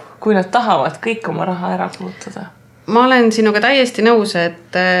saab, kui nad tahavad kõik oma raha ära kulutada? Ma olen sinuga täiesti nõus,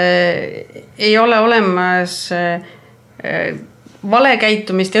 et ei ole olemas vale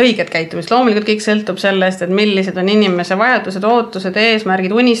käitumist ja õiget käitumist. Loomulikult kõik sõltub sellest, et millised on inimese vajadused, ootused,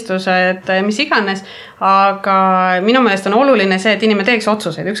 eesmärgid, unistused, mis iganes. Aga minu meelest on oluline see, et inimene teeks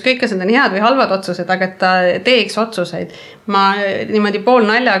otsuseid. Ükskõik, kas need on head või halvad otsused, aga et ta teeks otsuseid. Ma niimoodi pool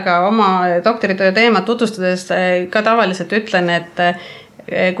naljaga oma doktoritöö teemat tutvustades ka tavaliselt ütlen, et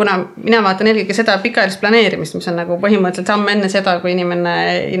kuna mina vaatan eelkõige seda pikaajalist planeerimist, mis on nagu põhimõtteliselt samm enne seda, kui inimene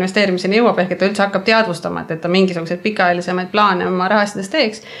investeerimiseni jõuab, ehk et ta üldse hakkab teadvustama, et ta mingisuguseid pikaajalisemaid plaane oma rahastades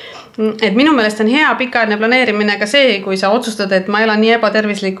teeks. Et minu meelest on hea pikaajaline planeerimine ka see, kui sa otsustad, et ma elan nii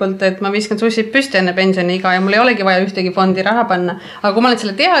ebatervislikult, et ma viskan sussid püsti enne pensioniiga ja mul ei olegi vaja ühtegi fondi raha panna. Aga kui ma olen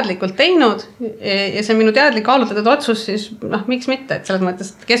selle teadlikult teinud ja see on minu teadlik kaalutletud otsus, siis miks mitte? Et selles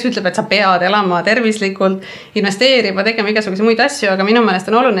mõttes, kes ütleb, et sa pead elama tervislikult, investeerima, tegema igasuguse muid asju, aga minu meelest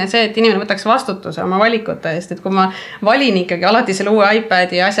on oluline see, et inimene võtaks vastutuse oma valikute eest. Et kui ma valin ikkagi alati selle uue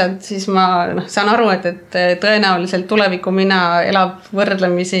iPadi asjad, siis ma saan aru, et tõenäoliselt tuleviku mina elab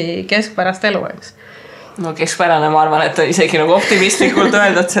võrdlemisi keskpärast elu, eks. No keskpärane, ma arvan, et isegi nagu optimistlikult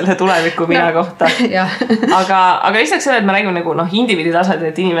öeldud selle tuleviku mina kohta. aga lisaks selle, et me räägime nagu indiviidi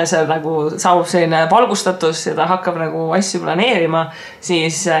tasandil, et inimesel nagu saabub selline valgustatus ja ta hakkab nagu asju planeerima,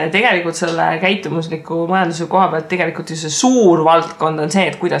 siis tegelikult selle käitumusliku majanduse koha pealt tegelikult ju see suur valdkond on see,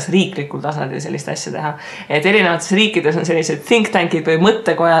 et kuidas riiklikul tasandil sellist asja teha. Et erinevates riikides on sellised think tankid või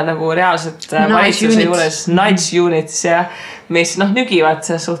mõttekoja nagu reaalselt valitsuse juures nudge units ja mis nügivad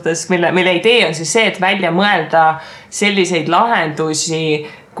selles suhtes, mille idee on siis see, et välja mõelda selliseid lahendusi,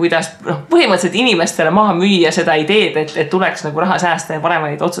 kuidas põhimõtteliselt inimestele maha müüa seda ideed, et tuleks nagu raha säästa ja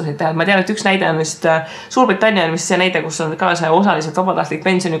paremaid otsuseid teha. Ma tean, et üks näide on vist Suurbritannia on vist see näide, kus on ka see osaliselt vabatahtlik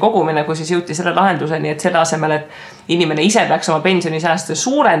pensioni kogumine, kus siis jõuti selle lahenduseni, et selle asemel, et inimene ise peaks oma pensionisääste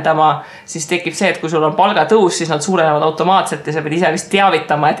suurendama, siis tekib see, et kui sul on palgatõus, siis nad suurenevad automaatselt ja sa pead ise vist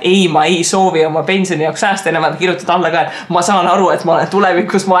teavitama, et ei, ma ei soovi oma pensioni jaoks säästa, enam kirjutad alla ka, et ma saan aru, et ma olen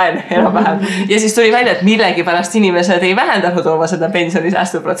tulevikus vaen enam-vähem. Ja siis tuli välja, et millegi pärast inimesed ei vähendanud oma seda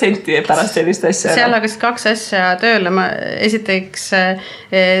pensionisäästu protsenti pärast sellist asja. Seal hakkasid kaks asja tööle. Esiteks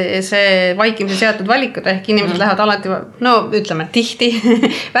see vaikimise seatud valikud ehk inimesed lähevad alati, ütleme tihti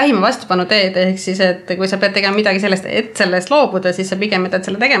vähima vastupanu teed ehk siis, et kui sa pead tegema midagi sellest, et sellest loobuda, siis sa pigem jätad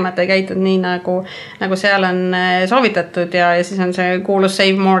selle tegemata ja käitud nii nagu seal on soovitatud ja siis on see kuulus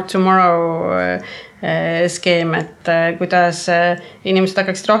Save More Tomorrow skeem, et kuidas inimesed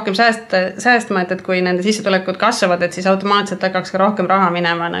hakkaksid rohkem säästma, et kui nende sissetulekud kasvavad, et siis automaatselt hakkaks ka rohkem raha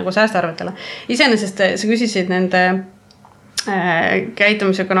minema nagu säästarvetele. Iseenesest sa küsisid nende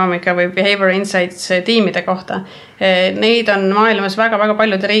käitumisökonoomika või behavior insights tiimide kohta. Neid on maailmas väga-väga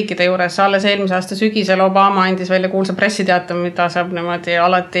paljude riikide juures. Alles eelmise aasta sügisel Obama andis välja kuulsa pressiteate, mida saab niimoodi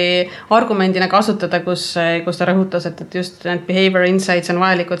alati argumendina kasutada, kus ta rõhutas, et just need behavior insights on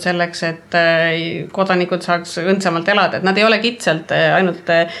vajalikud selleks, et kodanikud saaks õndsamalt elada. Et nad ei ole kitsalt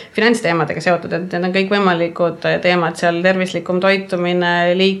ainult finantsteemadega seotud, et need on kõik võimalikud teemad seal, tervislikum toitumine,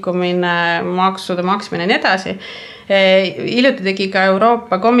 liikumine, maksude maksmine ja nii edasi. Hiljuti tegi ka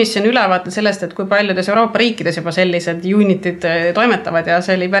Euroopa Komisjon ülevaate sellest, et kui paljudes Euroopa riikides juba sellised unitid toimetavad ja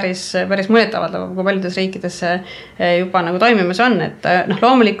see oli päris mõnetavaldav, kui paljudes riikides see juba nagu toimimas on, et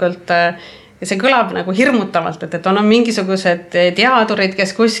loomulikult see kõlab nagu hirmutavalt, et on mingisugused teadurid,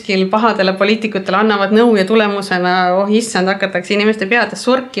 kes kuskil pahadele poliitikutele annavad nõu ja tulemusena, issand, hakatakse inimeste peades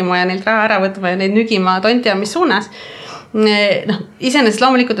surkima ja neilt raha ära võtma ja neid nügima tonti ja mis suunas. Iseenesest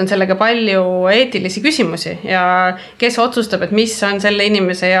loomulikult on sellega palju eetilisi küsimusi ja kes otsustab, et mis on selle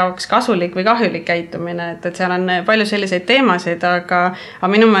inimese jaoks kasulik või kahjulik käitumine, et seal on palju selliseid teemasid, aga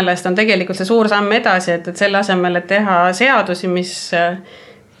minu meelest on tegelikult see suur samm edasi, et selle asemel, et teha seadusi, mis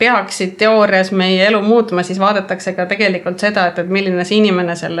peaksid teoorias meie elu muutma, siis vaadatakse ka tegelikult seda, et milline see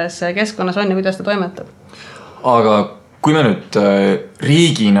inimene selles keskkonnas on ja kuidas ta toimetab. Aga kui me nüüd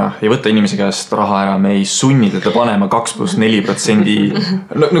riigina ei võta inimese käest raha ära, me ei sunni teda panema 2+4%,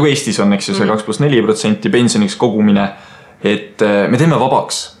 nagu Eestis on, eks ju, see 2+4% pensioniks kogumine, et me teeme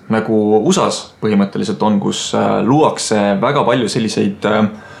vabaks, nagu USAs põhimõtteliselt on, kus luuakse väga palju selliseid,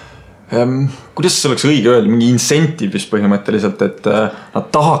 kuidas see oleks õige öelda, mingi incentives põhimõtteliselt, et nad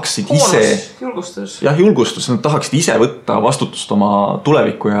tahaksid ise... Julgustus. Jah, julgustus, nad tahaksid ise võtta vastutust oma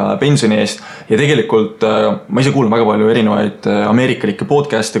tuleviku ja pensioni eest. Ja tegelikult ma ise kuulen väga palju erinevaid ameerikalikke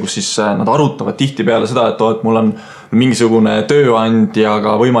podcast'e, kus siis nad arutavad tihti peale seda, et mul on mingisugune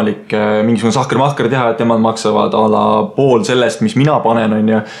tööandjaga võimalik mingisugune sahker-mahker teha, et nemad maksavad a la pool sellest, mis mina panen,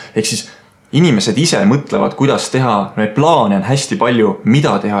 on ja ehk siis inimesed ise mõtlevad, kuidas teha, neid plaane on hästi palju,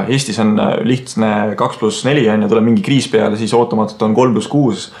 mida teha. Eestis on lihtsne 2+4 ja tuleb mingi kriis peale, siis ootamatult on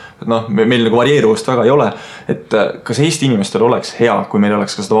 3+6. Meil nagu varieeruvust väga ei ole. Et kas Eesti inimestel oleks hea, kui meil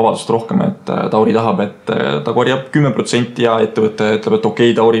oleks ka seda vabadust rohkem, et Tauri tahab, et ta korjab 10% ja ettevõte ütleb, et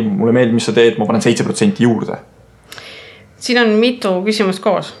okei, Tauri, mulle meeldib, mis sa teed, ma panen 7% juurde. Siin on mitu küsimust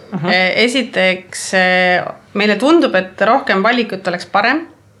koos. Esiteks, meile tundub, et rohkem valikut oleks parem,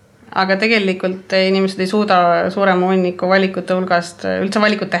 aga tegelikult inimesed ei suuda suurema hunniku valikute hulgast üldse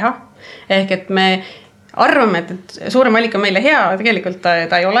valikut teha. Ehk et me arvame, et suurem valik on meile hea, tegelikult ta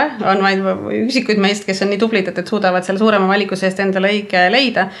ei ole. On vaid üksikuid meist, kes on nii tublid, et suudavad selle suurema valiku seest endale õige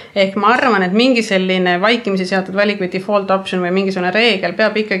leida. Ehk ma arvan, et mingi selline vaikimisi seatud valik või default option või mingisugune reegel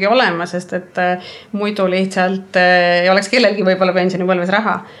peab ikkagi olema, sest et muidu lihtsalt ei oleks kellelgi võib-olla pensionipõlves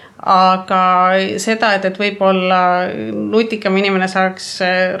raha. Aga seda, et võib-olla nutikam inimene saaks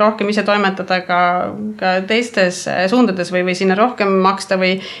rohkem ise toimetada ka teistes suundades või sinna rohkem maksta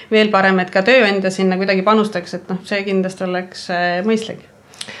või veel parem, et ka tööandja sinna kuidagi panustaks, et see kindlasti oleks mõistlik.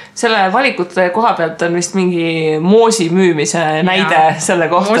 Selle valikute koha pealt on vist mingi moosi müümise näide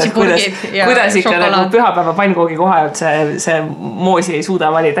selle kohta, et kuidas ikka nagu pühapäeva pannkoogi koha alt see moosi ei suuda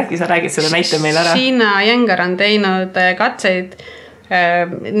valida. Äkki sa räägid selle näite meil ära? Siina Jängar on teinud katseid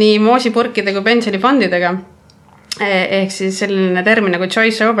nii moosipurkide kui pensionifondidega. Ehk siis selline termin nagu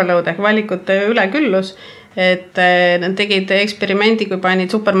choice overload ehk valikute üleküllus. Et nad tegid eksperimendi, kui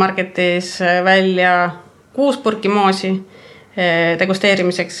panid supermarketis välja 6 purki moosi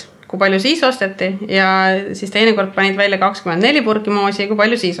degusteerimiseks, kui palju siis osteti ja siis teine kord panid välja 24 purki moosi, kui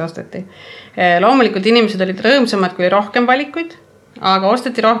palju siis osteti. Loomulikult inimesed olid rõõmsamad, kui rohkem valikuid, aga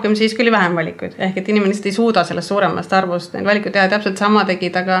osteti rohkem siis, kui oli vähem valikuid. Ehk et inimesed ei suuda sellest suuremast arvust neid valikuid teha. Täpselt sama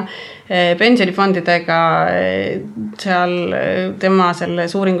tegid aga pensionifondidega. Seal tema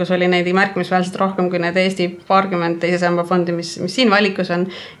selles uuringus oli neid märkimisväärselt rohkem kui need Eesti paarkümmend teise samba fondi, mis siin valikus on.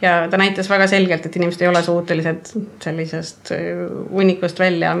 Ja ta näitas väga selgelt, et inimesed ei ole suutelised sellisest hunnikust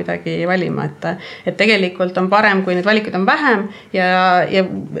välja midagi valima. Et tegelikult on parem, kui neid valikuid on vähem ja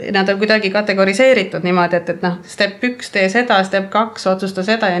nad on kuidagi kategoriseeritud niimoodi, et step 1 tee seda, step 2 otsusta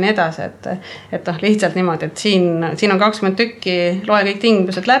seda ja nii edasi, et lihtsalt niimoodi, et siin on 20 tükki, loe kõik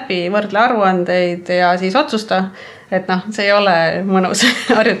tingimused läbi, võrdle aruandeid ja siis otsusta, et see ei ole mõnus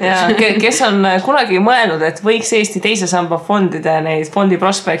harjutus. Kes on kunagi mõelnud, et võiks Eesti teise samba fondide neid fondi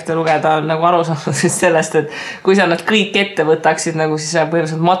prospekte lugeda, on nagu aru saanud sellest, et kui sa nad kõik ette võtaksid, nagu siis sa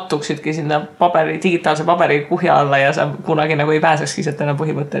põhimõtteliselt mattuksidki sinna digitaalse paberi kuhja alla ja sa kunagi nagu ei pääsekski sealt enam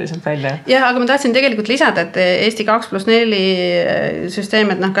põhimõtteliselt välja. Ja, aga ma tahtsin tegelikult lisada, et Eesti 2+4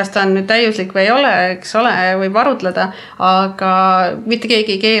 süsteem, et kas ta on nüüd täiuslik või ei ole, eks ole, võib arutleda, aga mitte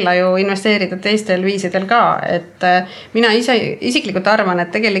keegi ei keela ju investeerida teistel viisidel ka, et mina isiklikult arvan,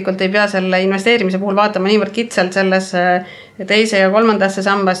 et tegelikult ei pea selle investeerimise puhul vaatama niivõrd kitsalt selles teise ja kolmandasse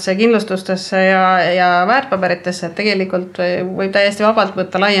sambasse, kindlustustesse ja väärtpaberitesse, et tegelikult võib täiesti vabalt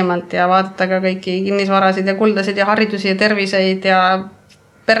võtta laiemalt ja vaadata ka kõiki kinnisvarasid ja kuldasid ja haridusi ja terviseid ja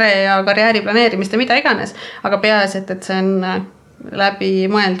pere ja karjääri planeerimist ja mida iganes, aga peaasi, et see on läbi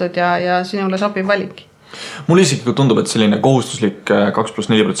mõeldud ja sinule sobiv valik. Mulle isiklikult tundub, et selline kohustuslik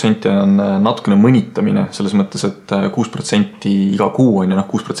 2+4% on natukene mõnitamine selles mõttes, et 6% iga kuu on ja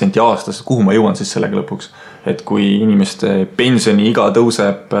 6% aastas, kuhu ma jõuan siis sellega lõpuks. Et kui inimeste pensioni iga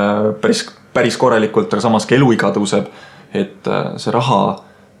tõuseb päris korralikult, aga samas ka eluiga tõuseb, et see raha,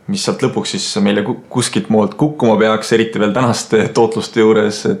 mis sealt lõpuks siis meile kuskilt moolt kukkuma peaks, eriti veel tänaste tootluste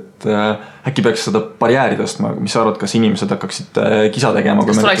juures, et äkki peaks seda barjääri tõstma, mis sa arvad, kas inimesed hakkaksid kisa tegema?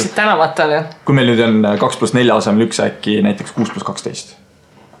 Kas tuleksid tänavatel? Kui meil nüüd on 2+4 asemel üks äkki näiteks 6+12?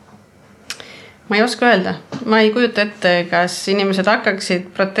 Ma ei oska öelda. Ma ei kujuta ette, kas inimesed hakkaksid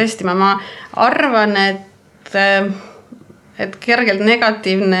protestima. Ma arvan, et kergelt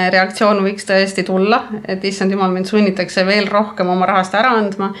negatiivne reaktsioon võiks tõesti tulla, et issand jumal, mind sunnitakse veel rohkem oma rahast ära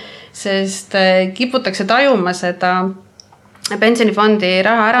andma, sest kiputakse tajuma seda pensionifondi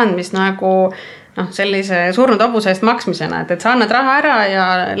raha äraandmist nagu sellise surnud hobuse eest maksmisena, et sa annad raha ära ja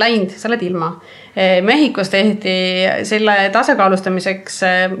läinud, sa oled ilma. Mehhikos tehti selle tasakaalustamiseks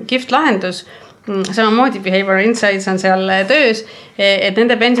kihvt lahendus, samamoodi Behavioral Insights on seal töös, et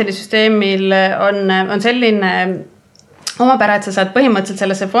nende pensionisüsteemil on selline omapära, et sa saad põhimõtteliselt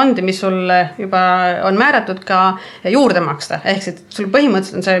sellesse fondi, mis sul juba on määratud ka juurde maksta. Ehk sul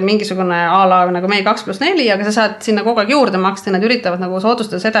põhimõtteliselt on see mingisugune ala nagu meie 2+4, aga sa saad sinna kogu aeg juurde maksta ja nad üritavad nagu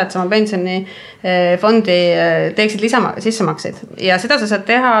soodustada seda, et sa oma pensionifondi teeksid sissemakseid. Ja seda sa saad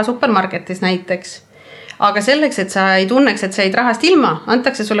teha supermarketis näiteks. aga selleks, et sa ei tunneks, et sa jäid rahast ilma,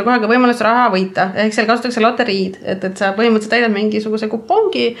 antakse sulle kohe ka võimalus raha võita. Ehk seal kasutatakse loteriid, et sa põhimõtteliselt täidad mingisuguse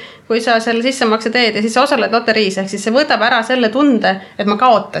kupongi, kui sa selle sissemakse teed ja siis sa osaled loteriis. Ehk siis see võtab ära selle tunde, et ma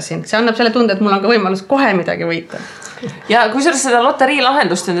kaotasin. See annab selle tunde, et mul on ka võimalus kohe midagi võita. Ja kui seda loterii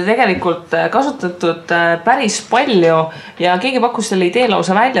lahendust on tegelikult kasutatud päris palju ja keegi pakkus selle idee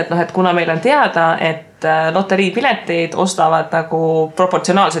lausa välja, et kuna meil on teada, et loteriipileteid ostavad nagu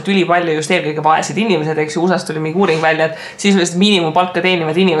proportsionaalselt ülipalju just eelkõige vaesed inimesed, eks ju, USA-st tuli mingi uuring välja, et sisuliselt miinimumpalka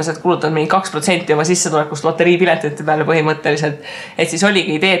teenivad inimesed kulutavad mingi 2% oma sissetulekust loteriipiletite peale põhimõtteliselt. Et siis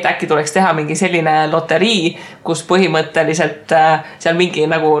oligi idee, et äkki tuleks teha mingi selline loterii, kus põhimõtteliselt seal mingi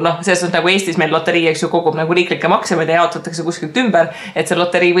nagu, selles on nagu Eestis meil loterii, eks ju, kogub nagu riiklikke makse, mida jaotatakse kuskilt ümber, et see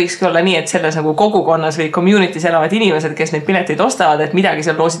loterii võikski olla nii, et selles nagu kogukonnas või community's elavad inimesed, kes neid pileteid ostavad, et midagi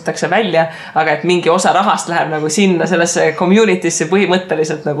seal loositakse välja, aga et mingi osa rahast läheb nagu sinna sellesse community'sse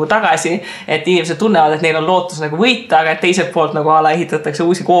põhimõtteliselt nagu tagasi, et inimesed tunnevad, et neil on lootus nagu võita, aga et teiselt poolt nagu ala ehitatakse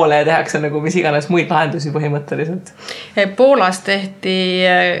uusi koole ja tehakse nagu mis iganes muid lahendusi põhimõtteliselt. Poolas tehti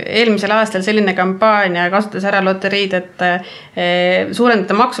eelmisel aastal selline kampaania, kasutas ära loteriid, et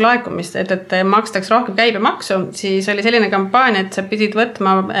suurendada maksulaekumist, et makstaks rohkem käibemaksu, siis oli selline kampaania, et sa pidid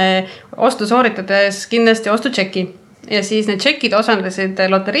võtma ostu sooritades kindlasti ostutšeki. Ja siis need tšekid osandasid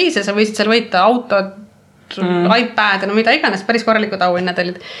loteriis ja sa võisid seal võita autod, iPad, mida iganes, päris korralikud auhinnad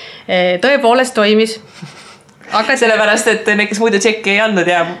olid. Tõepoolest toimis. Aga sellepärast, et need, kes muidu tšekki ei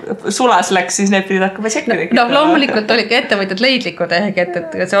andnud ja sulas läks, siis need pidid hakkama tšekki. Loomulikult olid ka ettevõtjad leidlikud, et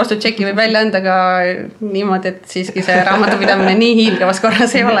see ostutšeki võib välja anda ka niimoodi, et siiski see raamatupidamine nii hiilgavas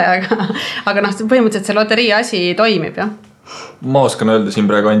korras ei ole, aga põhimõtteliselt see loterii asi toimib, jah. Ma oskan öelda siin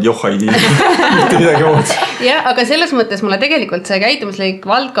praegu ainult johaidi, mitte midagi muud. Ja, aga selles mõttes mulle tegelikult see käitumuslik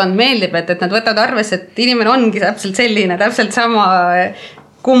valdkond meeldib, et nad võtavad arvesse, et inimene ongi täpselt selline, täpselt sama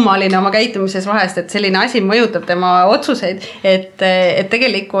kummaline oma käitumises vahest, et selline asi mõjutab tema otsuseid, et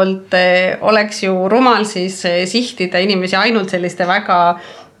tegelikult oleks ju rumal siis sihtida inimesi ainult selliste väga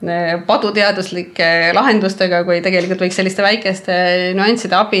paduteaduslike lahendustega, kui tegelikult võiks selliste väikeste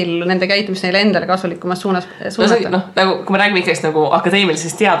nüansside abil nende käitumist neile endale kasulikumas suunas suunata. Nagu, kui me räägime ikkagi nagu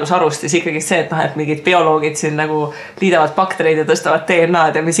akadeemilisest teadusarust, siis ikkagi see, et mingid bioloogid siin nagu liidavad baktereid ja tõstavad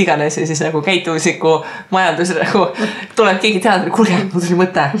DNA-d ja mis iganes ja siis nagu käitumusliku majandus nagu tuleb keegi teada, kuulge, mul tuli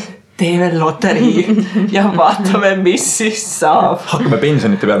mõte. Teeme loterii ja vaatame, mis siis saab. Hakkame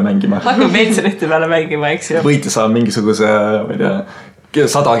pensionite peale mängima. Eks ju. Võite saab mingisuguse, ma ei tea,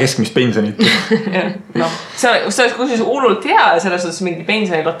 100 keskmist pensionit. See oleks kusjuures hullult hea ja selles suhtes mingi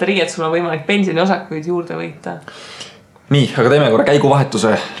pensioniloterii, et sul on võimalik pensioniosakuid juurde võita. Nii, aga teeme korra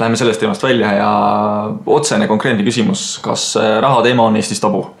käiguvahetuse, läheme sellest teemast välja ja otsene konkreetne küsimus, kas raha teema on Eestis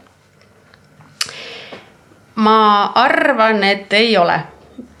tabu? Ma arvan, et ei ole.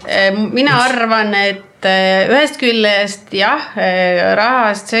 Mina arvan, et ühest küljest jah,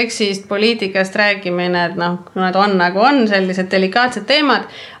 rahast, seksist, poliitikast räägimine, et nad on nagu on sellised delikaatsed teemad,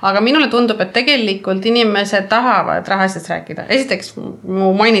 aga minule tundub, et tegelikult inimesed tahavad rahastest rääkida. Esiteks mu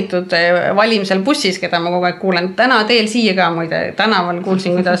mainitud valimisel bussis, keda ma kogu aeg kuulen, täna teel siia ka muide, tänaval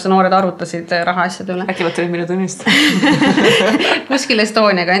kuulsin, kuidas noored arutasid rahaasjade üle. Äkki võtavad minu tunnist? Kuskil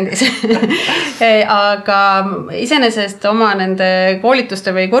Estonia kandis. Aga iseenesest oma nende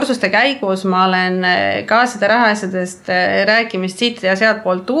koolituste või kursuste käigus ma olen ka seda rahaasjadest rääkimist siit ja sealt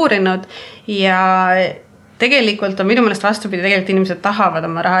poolt uurinud ja tegelikult on minu meelest vastupidi, tegelikult inimesed tahavad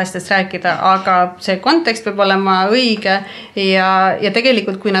oma rahaasjadest rääkida, aga see kontekst peab olema õige ja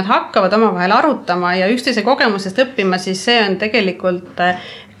tegelikult kui nad hakkavad omavahel arutama ja üksteise kogemusest õppima, siis see on tegelikult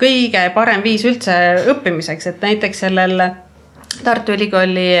kõige parem viis üldse õppimiseks, et näiteks sellel Tartu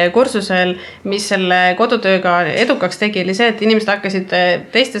Ülikooli kursusel, mis selle kodutööga edukaks tegi, oli see, et inimesed hakkasid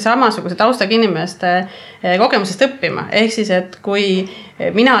teiste samasuguse taustaga inimeste kogemusest õppima. Ehk siis, et kui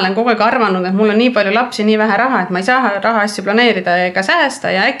mina olen kogu aeg arvanud, et mul on nii palju lapsi, nii vähe raha, et ma ei saa rahaasju planeerida ega säästa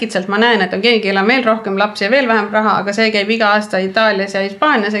ja äkitselt ma näen, et on keegi, on veel rohkem lapsi ja veel vähem raha, aga see käib iga aasta Itaalias ja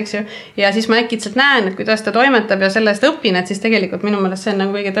Hispaanias, eks ju. Ja siis ma äkitselt näen, et kuidas ta toimetab ja sellest õpin, et siis tegelikult minu meelest see on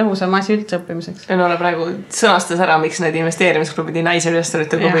nagu kõige tõhusam asi üldse õppimiseks. Ole praegu sõnastas ära, miks need investeerimisklubid,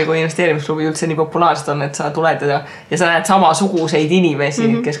 naisinvestorite klubi kui investeerimisklubi üldse nii populaarsed on, et sa tuled ja sa näed samasuguseid inimesi,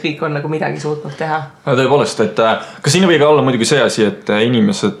 kes kõik on nagu midagi suutnud teha. Tõepoolest, et kas siin võib olla muidugi see asi, et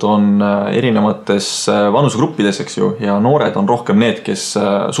inimesed on erinevates vanusegruppides, eks ju, ja noored on rohkem need, kes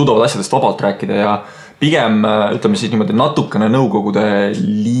suudavad asjadest vabalt rääkida ja pigem, ütleme siis niimoodi natukene Nõukogude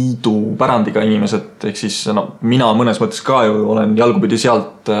Liidu pärandiga inimesed, ehk siis mina mõnes mõttes ka ju olen jalgupidi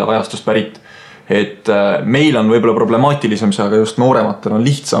sealt ajastust pärit, et meil on võib-olla problemaatilisem see, aga just noorematel on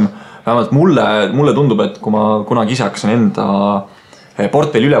lihtsam. Vähemalt mulle tundub, et kui ma kunagi ise hakkasin enda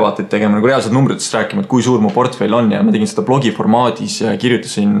portfelli ülevaateid tegema, nagu reaalselt numbritest rääkima, et kui suur mu portfell on ja ma tegin seda blogi formaadis ja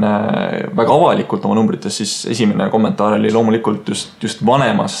kirjutasin väga avalikult oma numbrites, siis esimene kommentaar oli loomulikult just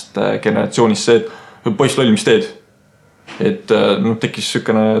vanemast generatsioonist see, et poiss loll, mis teed? Et tekkis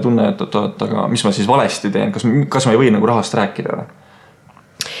sükene tunne, et aga mis ma siis valesti teen, kas ma ei või nagu rahast rääkida või?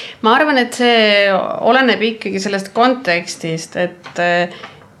 Ma arvan, et see oleneb ikkagi sellest kontekstist, et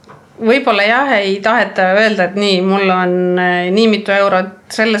võib-olla jah, ei taheta öelda, et nii, mul on nii mitu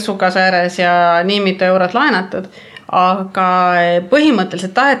eurot selles sugasääres ja nii mitu eurot laenatud, aga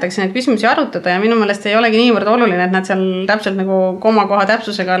põhimõtteliselt tahetakse neid küsimusi arutada ja minu meelest ei olegi niivõrd oluline, et nad seal täpselt nagu komakoha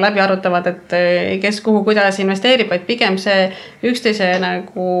täpsusega läbi arutavad, et kes kuhu kuidas investeerib, vaid pigem see üksteise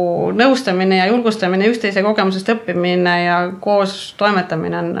nagu nõustamine ja julgustamine, üksteise kogemusest õppimine ja koos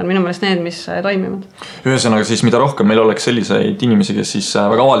toimetamine on minu meelest need, mis toimivad. Ühesõnaga siis, mida rohkem meil oleks selliseid inimesi, kes siis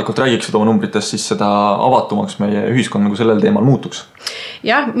väga avalikult räägiksid oma numbritest, siis seda avatumaks meie ühiskond nagu sellel teemal muutuks.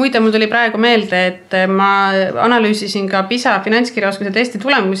 Jah, muide mul tuli praegu meelde, et ma analüüsisin ka PISA finantskirjaoskuse testi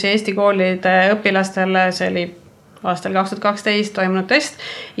tulemusi Eesti koolide õpilastele, see oli aastal 2012 toimunud test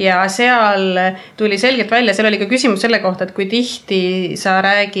ja seal tuli selgelt välja, seal oli ka küsimus selle kohta, et kui tihti sa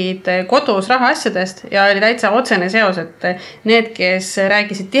räägid kodus rahaasjadest ja oli täitsa otsene seos, et need, kes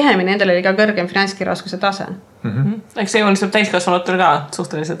rääkisid tihemini, nendel oli ka kõrgem finantskirjaoskuse tase. Eks see joonistab täiskasvanutel ka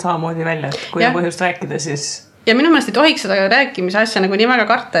suhteliselt samamoodi välja, et kui on põhjust rääkida, siis... Ja minu meelest ei tohiks seda rääkimise asja nagu nii väga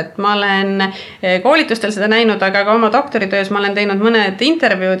karta, et ma olen koolitustel seda näinud, aga ka oma doktoritöös ma olen teinud mõned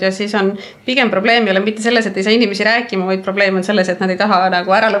intervjuud ja siis on pigem probleem ei ole mitte selles, et ei saa inimesi rääkima, vaid probleem on selles, et nad ei taha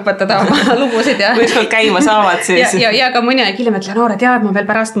nagu ära lõpetada oma lugusid. Ja võiskond käima saavad siis. Ja ka mõni aeg hiljem, et Leonore tead, ma veel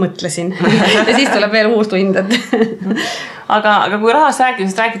pärast mõtlesin. Ja siis tuleb veel uus tund. Aga kui rahast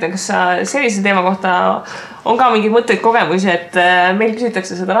rääkida, kas sellise teema kohta on ka mingi mõtteid kogemusi, et meil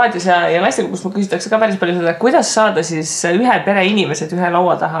küsitakse seda raadios ja naistekogust mul küsitakse ka päris palju seda, kuidas saada siis ühe pere inimesed ühe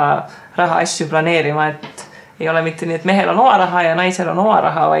laua taha raha asju planeerima, et ei ole mitte nii, et mehel on oma raha ja naisel on oma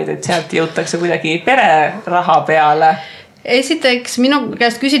raha, vaid et sealt jõutakse kuidagi pere raha peale. Esiteks minu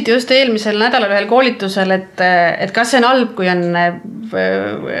käest küsiti just eelmisel nädalal ühel koolitusel, et kas see on halb, kui on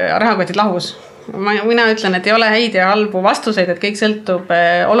rahakotid lahus. Mina ütlen, et ei ole häid ja halbu vastuseid, et kõik sõltub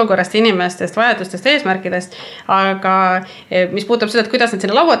olukorrast, inimestest, vajadustest, eesmärkidest, aga mis puudutab seda, et kuidas need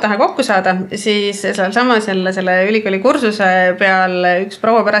sinna laua taha kokku saada, siis sama selle ülikooli kursuse peal üks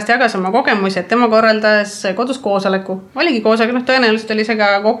proua pärast jagas oma kogemusi, et tema korraldas kodus koosoleku. Oligi koosolek, tõenäoliselt oli see ka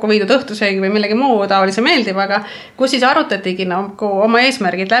kokku viidud õhtusöögi või millegi muu taolise meeldiv, aga kus siis arutatigi oma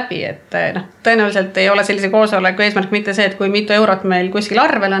eesmärgid läbi, et tõenäoliselt ei ole sellise koosoleku eesmärk mitte see, et kui mitu eurot meil kuskil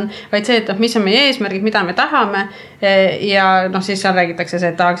arvel on, vaid see, et mis on meie eesmärgid, mida me tahame ja siis seal räägitakse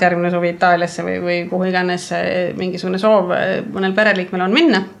see, et tahaks järgmine suvi Itaaliasse või kuhu iganes mingisugune soov mõnel pereliikmel on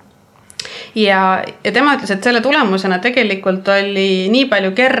minna. Ja tema ütles, et selle tulemusena tegelikult oli nii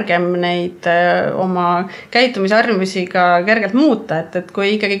palju kergem neid oma käitumisharjumusi ka kergelt muuta, et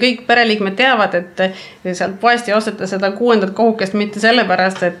kui ikkagi kõik pereliikmed teavad, et sealt poest ei osteta seda 6. kohukest mitte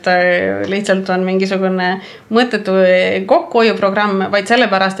sellepärast, et lihtsalt on mingisugune mõttetu kokkuhoiuprogramm, vaid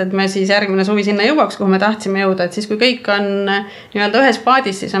sellepärast, et me siis järgmine suvi sinna jõuaks, kuhu me tahtsime jõuda, et siis kui kõik on nii-öelda ühes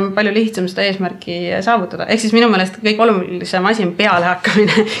paadis, siis on palju lihtsam seda eesmärki saavutada. Ehk siis minu meelest kõik olulisem asi on peale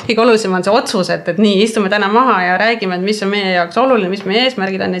hakkamine, kõik olulisem on see otsus, et nii istume täna maha ja räägime, et mis on meie jaoks oluline, mis meie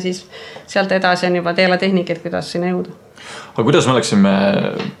eesmärgid on ja siis sealt edasi on juba teela tehnikid, kuidas sinna jõuda. Aga kuidas me oleksime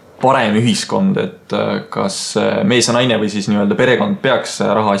parem ühiskond, et kas mees ja naine või siis nii-öelda perekond peaks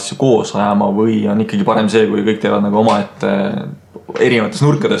rahaasju koos ajama või on ikkagi parem see, kui kõik teevad nagu oma ette erinevates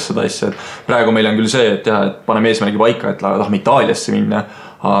nurkades seda asja, et praegu meil on küll see, et paneme eesmärgi paika, et tahame Itaaliasse minna,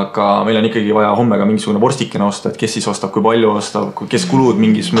 aga meil on ikkagi vaja homme ka mingisugune vorstikene osta, et kes siis ostab, kui palju ostab, kes kulud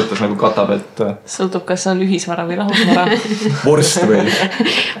mingis mõttes nagu katab, et... Sõltub, kas on ühisvara või lahusvara. Vorst või?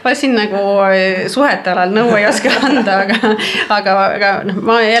 Ma siin nagu suhete alal nõu ei oska anda, aga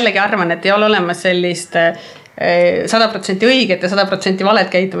ma jällegi arvan, et ei ole olemas sellist 100% õiget ja 100% valet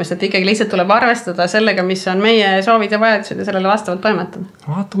käitumist, et ikkagi lihtsalt tuleb arvestada sellega, mis on meie soovid ja vajadused ja sellele vastavalt toimetada.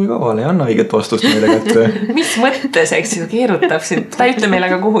 Vaata, kui kaval ei anna õiget vastust meile kätte. Mis mõttes, eks ju, keerutab sind? Ta ütle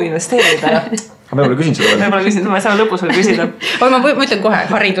meile aga kuhu investeerida. Ma võib-olla küsin seda. Võib-olla küsin, ma saan lõpus veel küsida. Ma ütlen kohe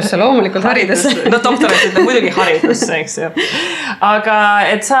haridusse, loomulikult haridusse. No doktorat ütleb muidugi haridusse, eks ju. Aga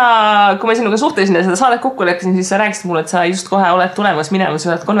et sa, kui ma sinuga suhtlesin ja seda saadet kokku leppisin, siis sa rääkisid mulle, et sa just kohe oled tulemas minemas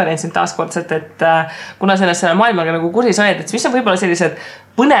ühelt konverentsilt taaskordselt, et kuna sellest maailmaga nagu kursis oled, et mis on võib-olla sellised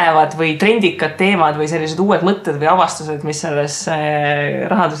põnevad või trendikad teemad või sellised uued mõtted või avastused, mis selles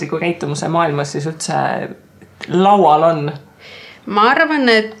rahandusliku käitumuse maailmas siis üldse laual on? Ma arvan,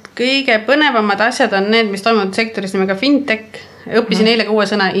 et kõige põnevamad asjad on need, mis toimuvad sektoris nimega fintech, õppisin eile ka uue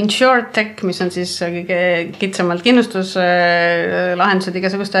sõna InsurTech, mis on siis kõige kitsamalt kindlustuslahendused,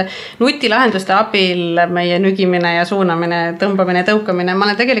 igasuguste nutilahenduste abil meie nügimine ja suunamine, tõmbamine, tõukamine. Ma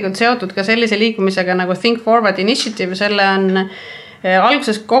olen tegelikult seotud ka sellise liikumisega nagu Think Forward Initiative, selle on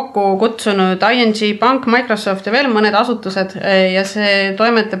alguses kokku kutsunud ING Pank, Microsoft ja veel mõned asutused ja see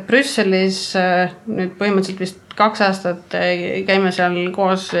toimetab Brüsselis nüüd põhimõtteliselt vist 2 aastat käime seal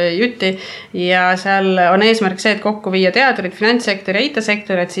koos jutti ja seal on eesmärk see, et kokku viia teadurid, finantssektor ja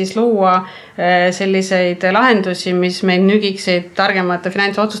IT-sektor, et siis luua selliseid lahendusi, mis meid nügiksid targemate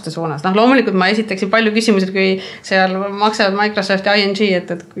finantsotsuste suunas. Loomulikult ma esitaksin palju küsimusi, kui seal maksavad Microsoft ja ING,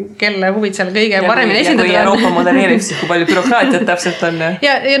 et kelle huvid seal kõige paremini esindatud on. Ja kui Euroopa modelleerib, siis kui palju bürokraatiat täpselt on.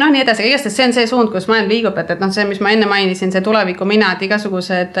 Ja nii edasi, igastest see on see suund, kus maailm liigub, et see, mis ma enne mainisin, see tuleviku mina, et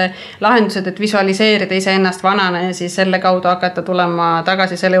igasugused lahendused, et visualiseerida ise ennast vanana ja siis selle kaudu hakata tulema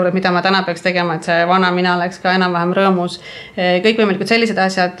tagasi selle juurde, mida ma täna peaks tegema, et see vana mina oleks ka enam-vähem rõõmus. Kõikvõimalikud sellised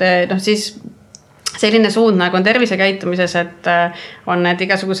asjad, siis selline suund nagu on tervisekäitumises, et on need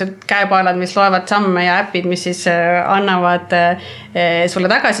igasugused käepaelad, mis loevad samme ja äpid, mis siis annavad sulle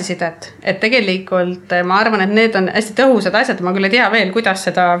tagasisidet. Et tegelikult ma arvan, et need on hästi tõhusad asjad, ma küll ei tea veel, kuidas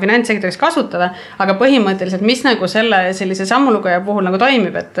seda finantssektoris kasutada, aga põhimõtteliselt, mis nagu sellise sammulugeja puhul nagu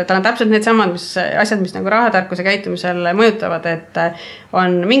toimib, et tal on täpselt need samad asjad, mis nagu rahatarkuse käitumisel mõjutavad, et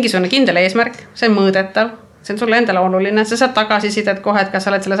on mingisugune kindel eesmärk, see on mõõdetav, see on sulle endale oluline, sa saad tagasisidet kohe, et kas sa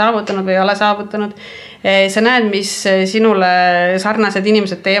oled selle saavutanud või ei ole saavutanud. Sa näed, mis sinule sarnased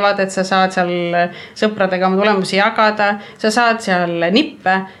inimesed teevad, et sa saad seal sõpradega oma tulemusi jagada, sa saad seal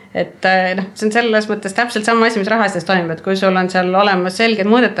nippe, et see on selles mõttes täpselt sama asi, mis rahastes toimib, et kui sul on seal olemas selged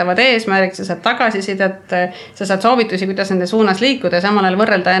mõõdetavad eesmärgid, sa saad tagasisidet, sa saad soovitusi, kuidas nende suunas liikuda ja samal ajal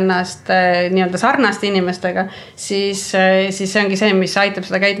võrrelda ennast nii-öelda sarnaste inimestega, siis see ongi see, mis aitab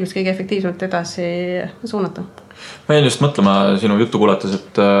seda käitumist kõige efektiivsemalt edasi suunata. Ma jäin just mõtlema sinu juttu kuulates,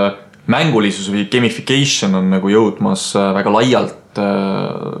 et mängulisus või gamification on nagu jõudmas väga laialt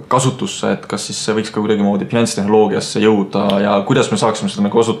kasutusse, et kas siis see võiks ka kuidagimoodi finantstehnoloogiasse jõuda ja kuidas me saaksime seda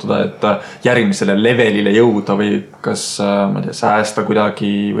nagu kasutada, et järgmisele levelile jõuda või kas ma ei tea, säästa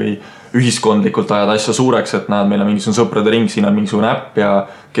kuidagi või ühiskondlikult ajada asja suureks, et näed, meil on mingisugune sõprade ring, siin on mingisugune äpp ja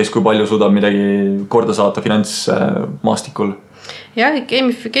kes kui palju suudab midagi korda saata finantsmaastikul. Jah,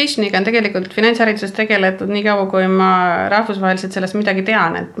 gamificationiga on tegelikult finantshariduses tegeletud nii kaua, kui ma rahvusvaheliselt sellest midagi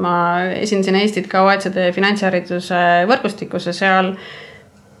tean, et ma esindasin Eestit ka OECD finantshariduse võrgustikus ja seal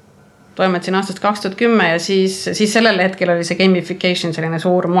toimetasin aastast 2010 ja siis sellel hetkel oli see gamification selline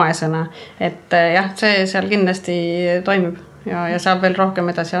suur moesõna, et jah, see seal kindlasti toimib ja saab veel rohkem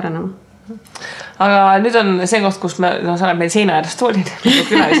edasi arenema. Aga nüüd on see koht, kus sa oled meil seina äärest toolid,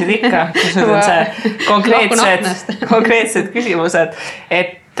 külalisid ikka, kus nüüd on see konkreetsed küsimused,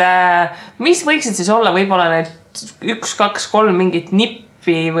 et mis võiksid siis olla võib-olla need 1, 2, 3 mingit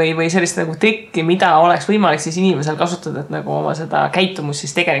nippi või sellist nagu trikki, mida oleks võimalik siis inimesel kasutada, et nagu oma seda käitumust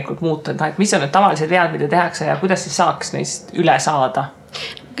siis tegelikult muuta, et mis on need tavalised vead, mida tehakse ja kuidas siis saaks neist üle saada?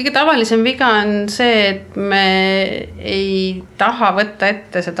 Kõige tavalisem viga on see, et me ei taha võtta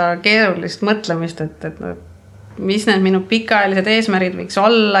ette seda keerulist mõtlemist, et mis need minu pikaajalised eesmärgid võiks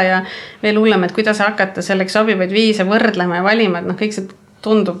olla ja veel hullem, et kuidas hakata selleks sobivaid viise võrdlema ja valima, et kõik see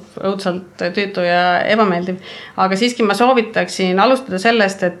tundub õudselt tüütu ja ebameeldiv. Aga siiski ma soovitaksin alustada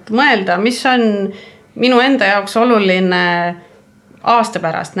sellest, et mõelda, mis on minu enda jaoks oluline aasta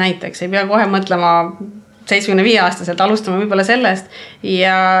pärast näiteks, ei pea kohe mõtlema 75-aastaselt, alustama võib-olla sellest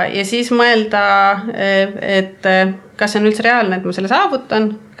ja siis mõelda, et kas see on üldse reaalne, et ma selle saavutan,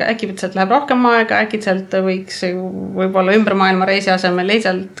 äkki sealt läheb rohkem aega, äkki sealt võiks võib-olla ümber maailma reisi asemel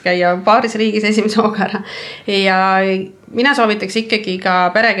lihtsalt käia paaris riigis esimese hooga ära ja mina soovitaks ikkagi ka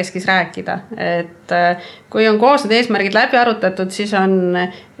perekeskis rääkida, et kui on koos need eesmärgid läbi arutatud, siis on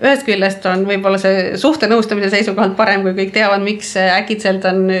ühest küljest on võib-olla see suhte nõustamise seisukohalt parem, kui kõik teavad, miks äkitselt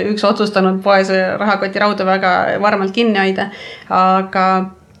on üks otsustanud poes rahakoti rauda väga varmalt kinni hoida, aga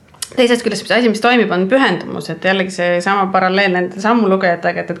teisest küljest see asi, mis toimib, on pühendumus, et jällegi see sama paralleel nende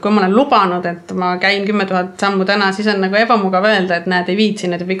sammulugejatega, et kui ma olen lubanud, et ma käin 10 000 sammu täna, siis on nagu ebamugav öelda, et näed, ei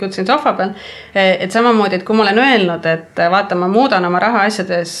viitsin, et pikutasin sohva peal. Et samamoodi, et kui ma olen öelnud, et vaata, ma muudan oma raha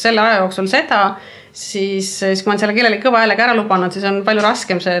asjades selle aja jooksul seda, siis kui ma olen selle kellelegi kõva häälega ära lubanud, siis on palju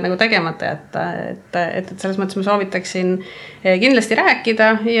raskem see nagu tegemata jätta, et selles mõttes ma soovitaksin kindlasti rääkida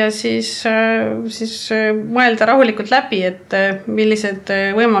ja siis mõelda rahulikult läbi, et millised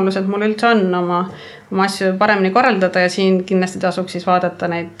võimalused mul üldse on oma asju paremini korraldada ja siin kindlasti tasuks siis vaadata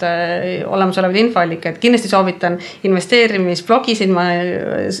neid olemasolevaid infoallikaid. Kindlasti soovitan investeerimisblogisid, ma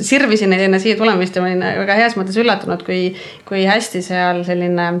sirvisin neid enne siia tulemist ja ma olin väga heas mõttes üllatunud, kui hästi seal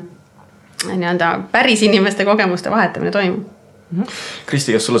selline päris inimeste kogemuste vahetamine toimub.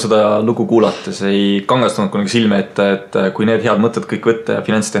 Kristi, kas sulle seda lugu kuulates ei kangastunud kunagi silme ette, et kui need head mõtted kõik võtta ja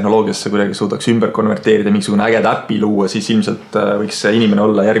finantstehnoloogiasse kuidagi suudaks ümber konverteerida, mingisugune ägeda äppi luua, siis ilmselt võiks see inimene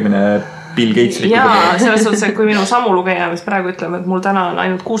olla järgmine Bill Gates. Jaa, selles suhtes, et kui minu sammulugeja, mis praegu ütleme, et mul täna on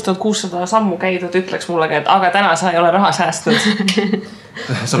ainult 6600 sammu käidud, ütleks mulle, et aga täna sa ei ole raha säästnud.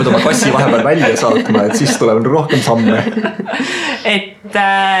 Sa pead oma kassi vahepeal välja saatma, et siis tuleb rohkem samme. Et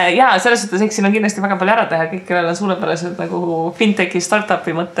jaa, selles suhtes, eks siin on kindlasti väga palju ära teha, kõik kellel on suurepärased nagu fintechi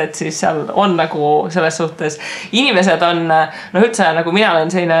startupi mõtted, siis seal on nagu selles suhtes inimesed on, üldse nagu mina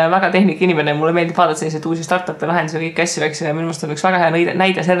olen selline väga tehnika inimene ja mulle meeldib vaadata selliseid uusi startupi lahendusi ja kõik asju, eks, ja minu meelest on üks väga hea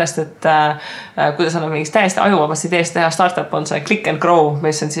näide sellest, et kuidas on mingist täiesti ajuvabast ideest teha startup on see Click and Grow,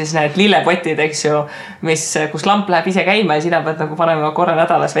 mis on siis need lillepotid, eks ju, kus lamp läheb ise käima ja sina pead nagu panema korra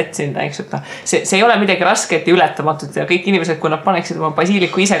nädalas vett sinna, eks, et see ei ole midagi rasket ja ületamatut ja kõik inimesed, kui nad paneksid oma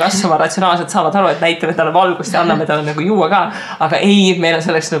basiiliku ise kasvama ratsionaalselt, saavad aru, et näitame talle valgust ja anname talle nagu juua ka, aga ei, meil on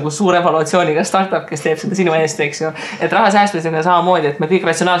selleks nagu suur evaluatsiooniga startup, kes teeb seda sinu eest, eks ju, et raha säästmisega samamoodi, et me kõik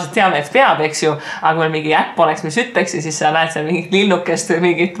ratsionaalselt teame, et peab, eks ju, aga meil mingi äpp oleks, mis ütleks ja siis sa näed seal mingit linnukest või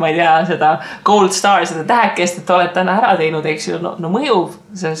mingit, ma ei tea, seda gold star, seda tähekest, et oled täna ära teinud, eks ju, no mõjub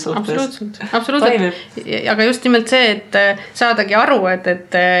selles suhtes. Absoluutselt. Aga just nimelt see, et saadagi aru,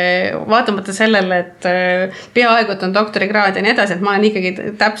 et vaatamata sellele, et peaaegu on doktorikraad ja nii edasi, et ma olen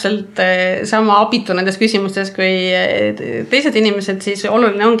ikkagi täpselt sama abitu nendes küsimustes kui teised inimesed, siis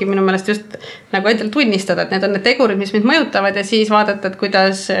oluline ongi minu meelest just nagu endale tunnistada, et need on need tegurid, mis mind mõjutavad ja siis vaadata, et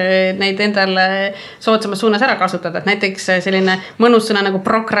kuidas neid endale soodsamas suunas ära kasutada. Et näiteks selline mõnus sõna nagu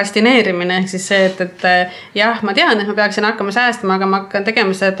prokrastineerimine, ehk siis see, et jah, ma tean, et ma peaksin hakkama säästma, aga ma hakkan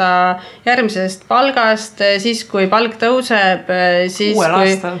tegema seda järgmisest palgast, siis kui palk tõuseb,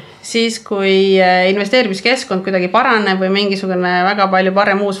 siis kui investeerimiskeskkond kuidagi paraneb või mingisugune väga palju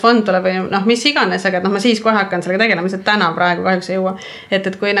parem uus fond tuleb või mis iganes, aga ma siis kohe hakkan sellega tegelema, see täna praegu kahjuks ei jõua. Et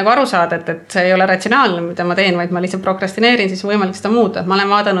kui nagu aru saada, et see ei ole ratsionaalne, mida ma teen, vaid ma lihtsalt prokrastineerin, siis on võimalik seda muuta. Ma olen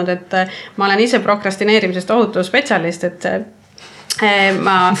vaadanud, et ma olen ise prokrastineerimisest ohutu spetsialist, et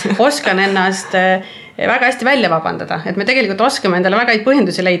ma oskan ennast väga hästi välja vabandada, et me tegelikult oskame endale väga häid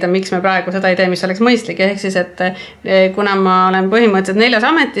põhjendusi leida, miks me praegu seda ei tee, mis oleks mõistlik, ehk siis, et kuna ma olen põhimõtteliselt 4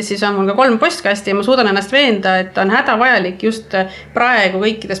 ametis, siis on mul ka 3 postkasti ja ma suudan ennast veenda, et on hädavajalik just praegu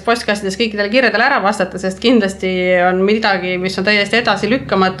kõikides postkastides kõikidele kirjadele ära vastata, sest kindlasti on midagi, mis on täiesti edasi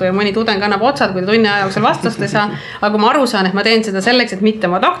lükkamatu ja mõni tudeng annab otsad, kui ta tunni aja jooksul vastust ei saa, aga kui ma aru saan, et ma teen seda selleks, et mitte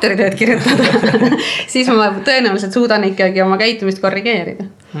oma doktoritööd kirjutada, siis ma tõenäoliselt suudan ikkagi oma käitumist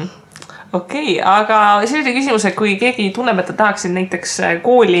korrigeerida. Okei, aga selline küsimus, et kui keegi tunneb, et ta tahaksid näiteks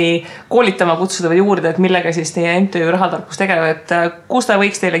kooli koolitama kutsuda või juurida, et millega siis teie MTÜ Rahatarkus tegeleb, et kus ta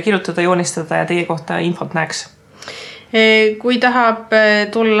võiks teile kirjutada, joonistada ja teie kohta infot näeks? Kui tahab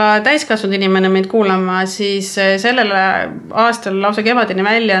tulla täiskasvanud inimene meid kuulama, siis sellel aastal lausa kevadini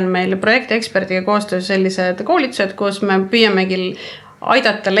välja on meil projektieksperdiga koostöös sellised koolitused, kus me püüamegi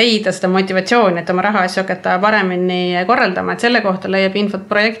aidata leida seda motivatsiooni, et oma rahaasju hakata paremini korraldama, et selle kohta leiab infot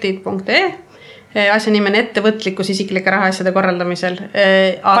projektid.ee. Asja nimi on ettevõtlikkus isiklike rahaasjade korraldamisel.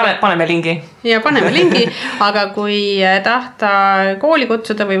 Paneme lingi. Ja paneme lingi, aga kui tahta kooli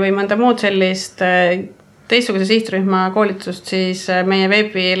kutsuda või mõnda muud sellist teistsuguse sihtrühma koolitust, siis meie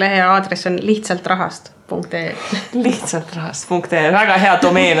veebilehe aadress on lihtsaltrahast.ee. Lihtsaltrahast.ee, väga hea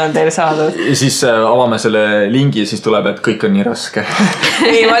domeen on teil saadud. Ja siis avame selle lingi ja siis tuleb, et kõik on nii raske.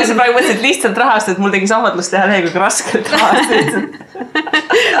 Ei, ma lihtsalt praegu mõtlesin lihtsalt rahast, et mul tegi sahvatlust teha lehega raskelt rahast.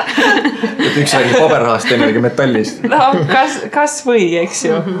 Et üks räägi paberrahast, teine räägi metallist. No, kas või, eks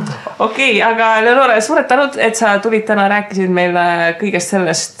ju. Okei, aga Leonore, suured tänud, et sa tulid täna, rääkisid meile kõigest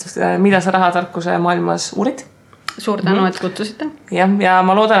sellest, mida sa rahatarkuse maailmas uurid. Suur tänu, et kutsusite. Ja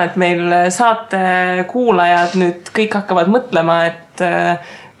ma loodan, et meil saate kuulajad nüüd kõik hakkavad mõtlema, et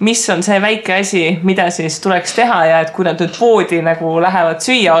mis on see väike asi, mida siis tuleks teha ja et kui nad nüüd poodi nagu lähevad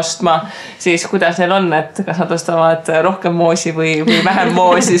süüa ostma, siis kuidas neil on, et kas nad ostavad rohkem moosi või vähem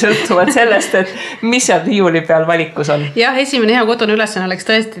moosi, sõltuvad sellest, et mis seal riiuli peal valikus on. Jah, esimene hea kodune ülesanne oleks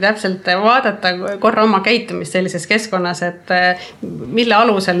tõesti täpselt vaadata korra oma käitumist sellises keskkonnas, et mille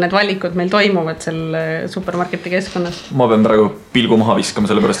alusel need valikud meil toimuvad seal supermarketi keskkonnas. Ma pean praegu pilgu maha viskama,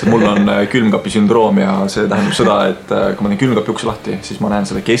 sellepärast, et mul on külmkapi sündroom ja see tähendab seda, et kui ma teen külmkapi ukse lahti, siis ma näen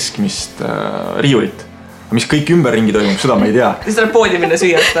seda keskmist riiulit. Mis kõik ümberringi toimub, seda ma ei tea. Siis tuleb poodi minna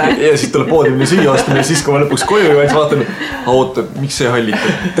süüa osta. Ja siis tuleb poodi minna süüa osta ja siis kui ma lõpuks koju ja vaatan, oota, miks see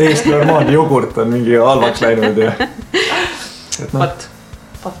hallitab? Täiesti normaalne jogurt on mingi halvaks läinud. Ja.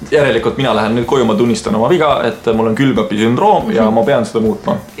 Järelikult mina lähen nüüd koju, ma tunnistan oma viga, et mul on külmkapi sündroom ja ma pean seda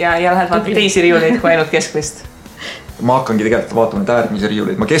muutma. Ja lähed vaata teisi riiuleid kui ainult keskmist. Ma hakkangi tegelikult vaatama need äärmise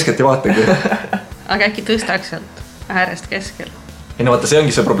riiuleid, ma keskelt ei vaatagi. Aga äkki tõstaks sealt äärest keskel? ei no vaata, see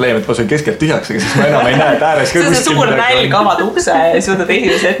ongi see probleem, et ma söön keskelt tühjaks, aga siis ma enam ei näe, et ääres see on see suur nälg, avad ukse ja siis võtad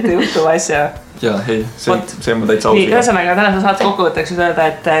esimese ette juhtuva asja. Jaa, ei, see on täitsa aus. Nii, ühesõnaga tänase saate kokkuvõtteks öelda,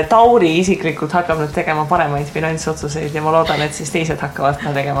 et Tauri isiklikult hakkab nüüd tegema paremaid finantsotsuseid ja ma loodan, et siis teised hakkavad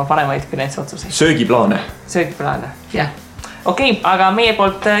ka tegema paremaid finantsotsuseid. Söögiplaane, jah. Okei, aga meie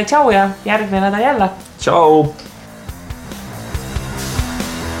poolt tšau ja järgmine nädal jälle. Tšau!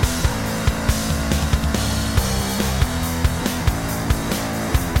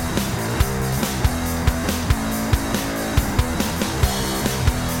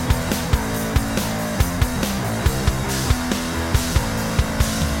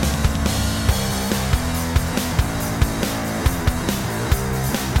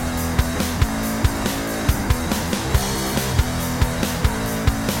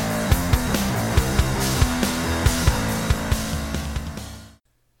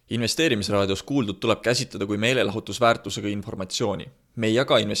 Investeerimisraadios kuuldud tuleb käsitleda kui meelelahutusväärtusega informatsiooni. Me ei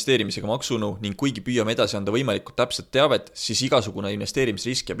jaga investeerimisega maksunõu ning kuigi püüame edasi anda võimalikult täpset teavet, siis igasugune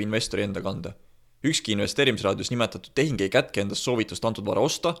investeerimisrisk jääb investori enda kanda. Ükski investeerimisraadios nimetatud tehing ei kätke endast soovitust antud vara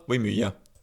osta või müüa.